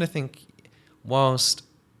 I kind of think, whilst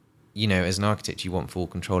you know, as an architect, you want full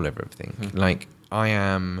control over everything. Mm-hmm. Like, I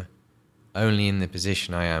am only in the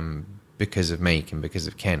position I am because of Make and because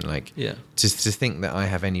of Ken. Like, just to think that I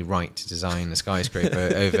have any right to design a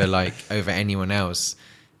skyscraper over anyone else.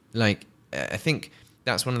 Like, I think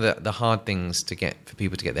that's one of the hard things for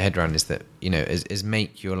people to get their head around, is that, you know, as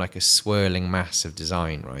Make, you're like a swirling mass of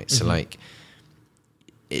design, right? Mm-hmm. So like,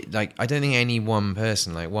 I don't think any one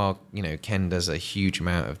person, like, while, you know, Ken does a huge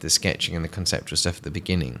amount of the sketching and the conceptual stuff at the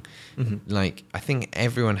beginning, like, I think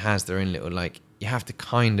everyone has their own little, like, you have to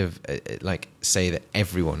kind of like say that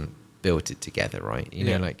everyone built it together, right? You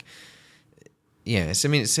know, like, so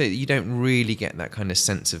I mean, so you don't really get that kind of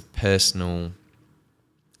sense of personal,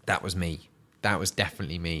 that was me. That was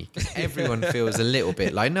definitely me. Everyone feels a little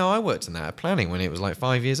bit like, no, I worked on that at planning when it was like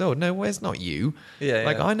 5 years old. No, where's not you?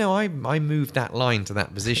 I know I moved that line to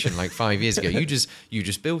that position like 5 years ago. You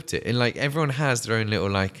just built it. And like, everyone has their own little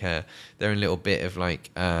like their own little bit of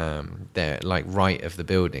like their like right of the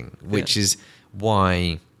building, which is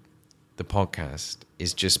why the podcast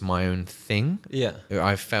is just my own thing. Yeah.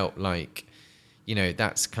 I felt like, you know,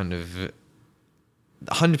 that's kind of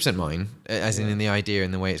 100% mine, as in the idea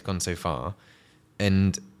and the way it's gone so far.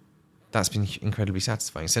 And that's been incredibly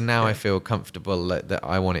satisfying. So now I feel comfortable that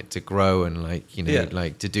I want it to grow and like, you know,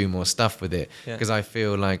 like to do more stuff with it, because I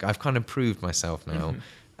feel like I've kind of proved myself now.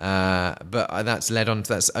 But that's led on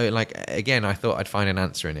to that. So, like, again, I thought I'd find an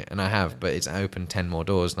answer in it, and I have, but it's opened 10 more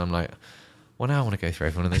doors, and I'm like, well, now I want to go through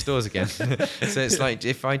every one of those doors again. So it's like,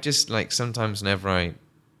 if I just like, sometimes whenever I,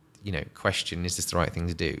 you know, question, is this the right thing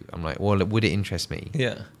to do? I'm like, well, would it interest me?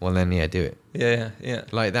 Yeah. Well, then, do it. Yeah.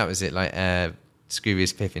 Like, that was it. Like,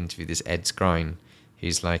 Scroobius Pip interviewed this Ed Skrein,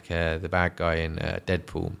 who's like the bad guy in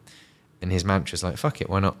Deadpool, and his mantra's like, fuck it,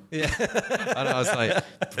 why not? Yeah. And I was like,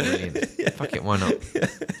 brilliant. Fuck it, why not?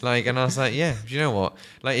 Like, and I was like, yeah, do you know what?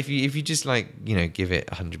 Like, if you just like, you know, give it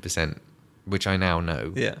 100%, which I now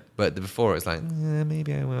know. Yeah. But before it was like,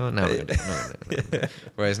 maybe I will. No, I'm gonna do it. No.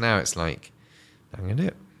 Whereas now it's like, I'm gonna do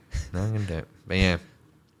it. No, I'm gonna do it. But yeah,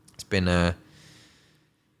 it's been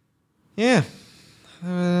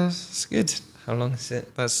it's good. How long is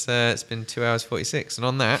it? That's it's been 2 hours 46, and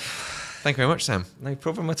on that, thank you very much, Sam. No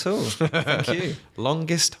problem at all. Thank you.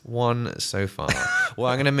 Longest one so far. Well,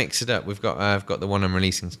 I'm gonna mix it up. I've got the one I'm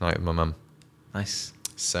releasing tonight with my mum. Nice.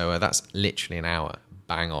 So that's literally an hour,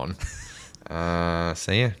 bang on.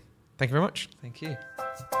 So yeah, thank you very much. Thank you.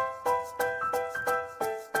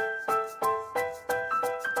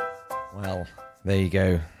 Well, there you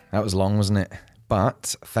go. That was long, wasn't it?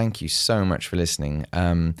 But thank you so much for listening.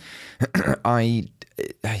 I've kind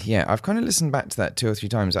of listened back to that 2 or 3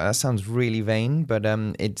 times. That sounds really vain, but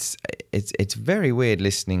it's very weird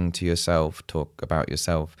listening to yourself talk about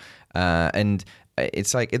yourself. And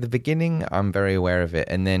it's like at the beginning, I'm very aware of it,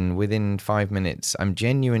 and then within 5 minutes, I'm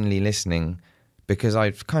genuinely listening because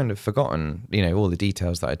I've kind of forgotten, you know, all the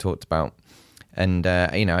details that I talked about. And,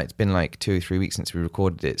 you know, it's been like 2 or 3 weeks since we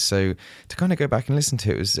recorded it. So to kind of go back and listen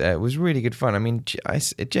to it was really good fun. I mean,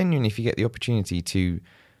 genuinely, if you get the opportunity to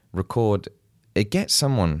record get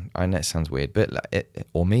someone, I know it sounds weird, but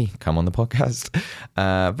or me, come on the podcast,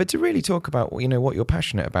 but to really talk about, you know, what you're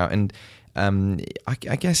passionate about. And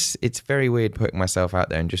I guess it's very weird putting myself out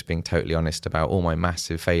there and just being totally honest about all my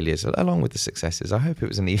massive failures along with the successes. I hope it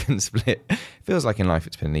was an even split. It feels like in life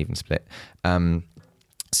it's been an even split.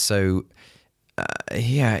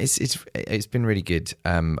 Yeah, it's been really good.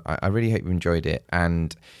 I really hope you enjoyed it,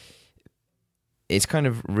 and it's kind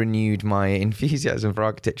of renewed my enthusiasm for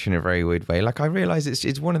architecture in a very weird way. Like, I realise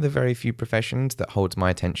it's one of the very few professions that holds my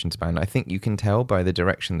attention span. I think you can tell by the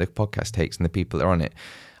direction the podcast takes and the people that are on it.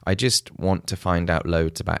 I just want to find out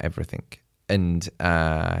loads about everything. And,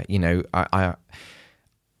 you know, I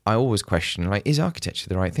always question, like, is architecture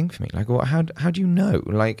the right thing for me? Like, how do you know?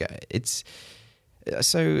 Like, it's...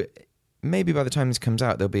 So maybe by the time this comes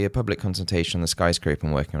out, there'll be a public consultation on the skyscraper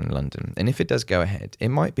I'm working on in London. And if it does go ahead, it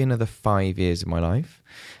might be another 5 years of my life.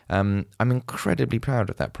 I'm incredibly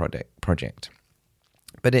proud of that project.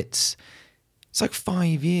 But it's like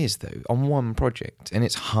 5 years, though, on one project. And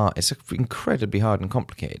it's hard. It's incredibly hard and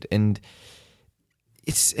complicated. And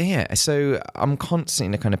so I'm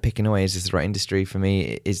constantly kind of picking away, is this the right industry for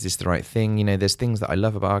me? Is this the right thing? You know, there's things that I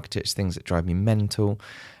love about architecture, things that drive me mental.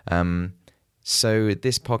 So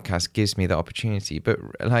this podcast gives me the opportunity, but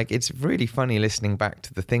like, it's really funny listening back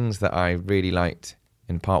to the things that I really liked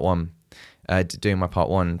in part one, doing my part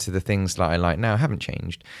one, to the things that I like now haven't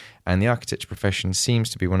changed. And the architecture profession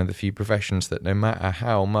seems to be one of the few professions that no matter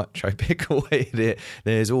how much I pick away at it,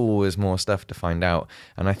 there's always more stuff to find out.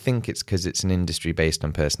 And I think it's because it's an industry based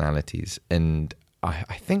on personalities. And I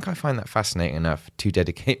think I find that fascinating enough to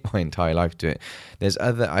dedicate my entire life to it.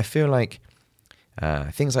 I feel like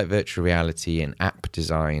things like virtual reality and app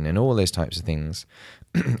design and all those types of things,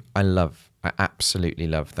 I absolutely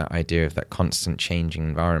love that idea of that constant changing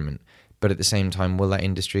environment. But at the same time, will that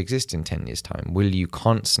industry exist in 10 years' time? Will you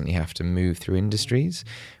constantly have to move through industries?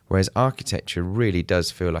 Whereas architecture really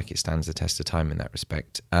does feel like it stands the test of time in that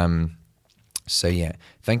respect. So yeah,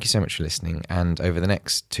 thank you so much for listening. And over the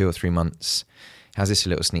next 2 or 3 months, how's this a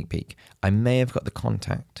little sneak peek? I may have got the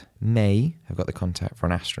contact for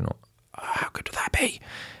an astronaut. How good would that be?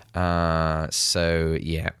 So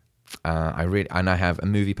yeah, I have a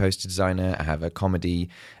movie poster designer. I have a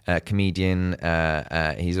comedian.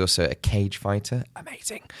 He's also a cage fighter.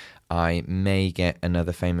 Amazing. I may get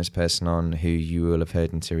another famous person on who you will have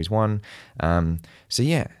heard in series 1. So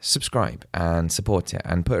yeah, subscribe and support it,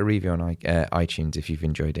 and put a review on iTunes if you've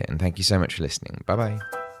enjoyed it. And thank you so much for listening. Bye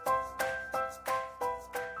bye.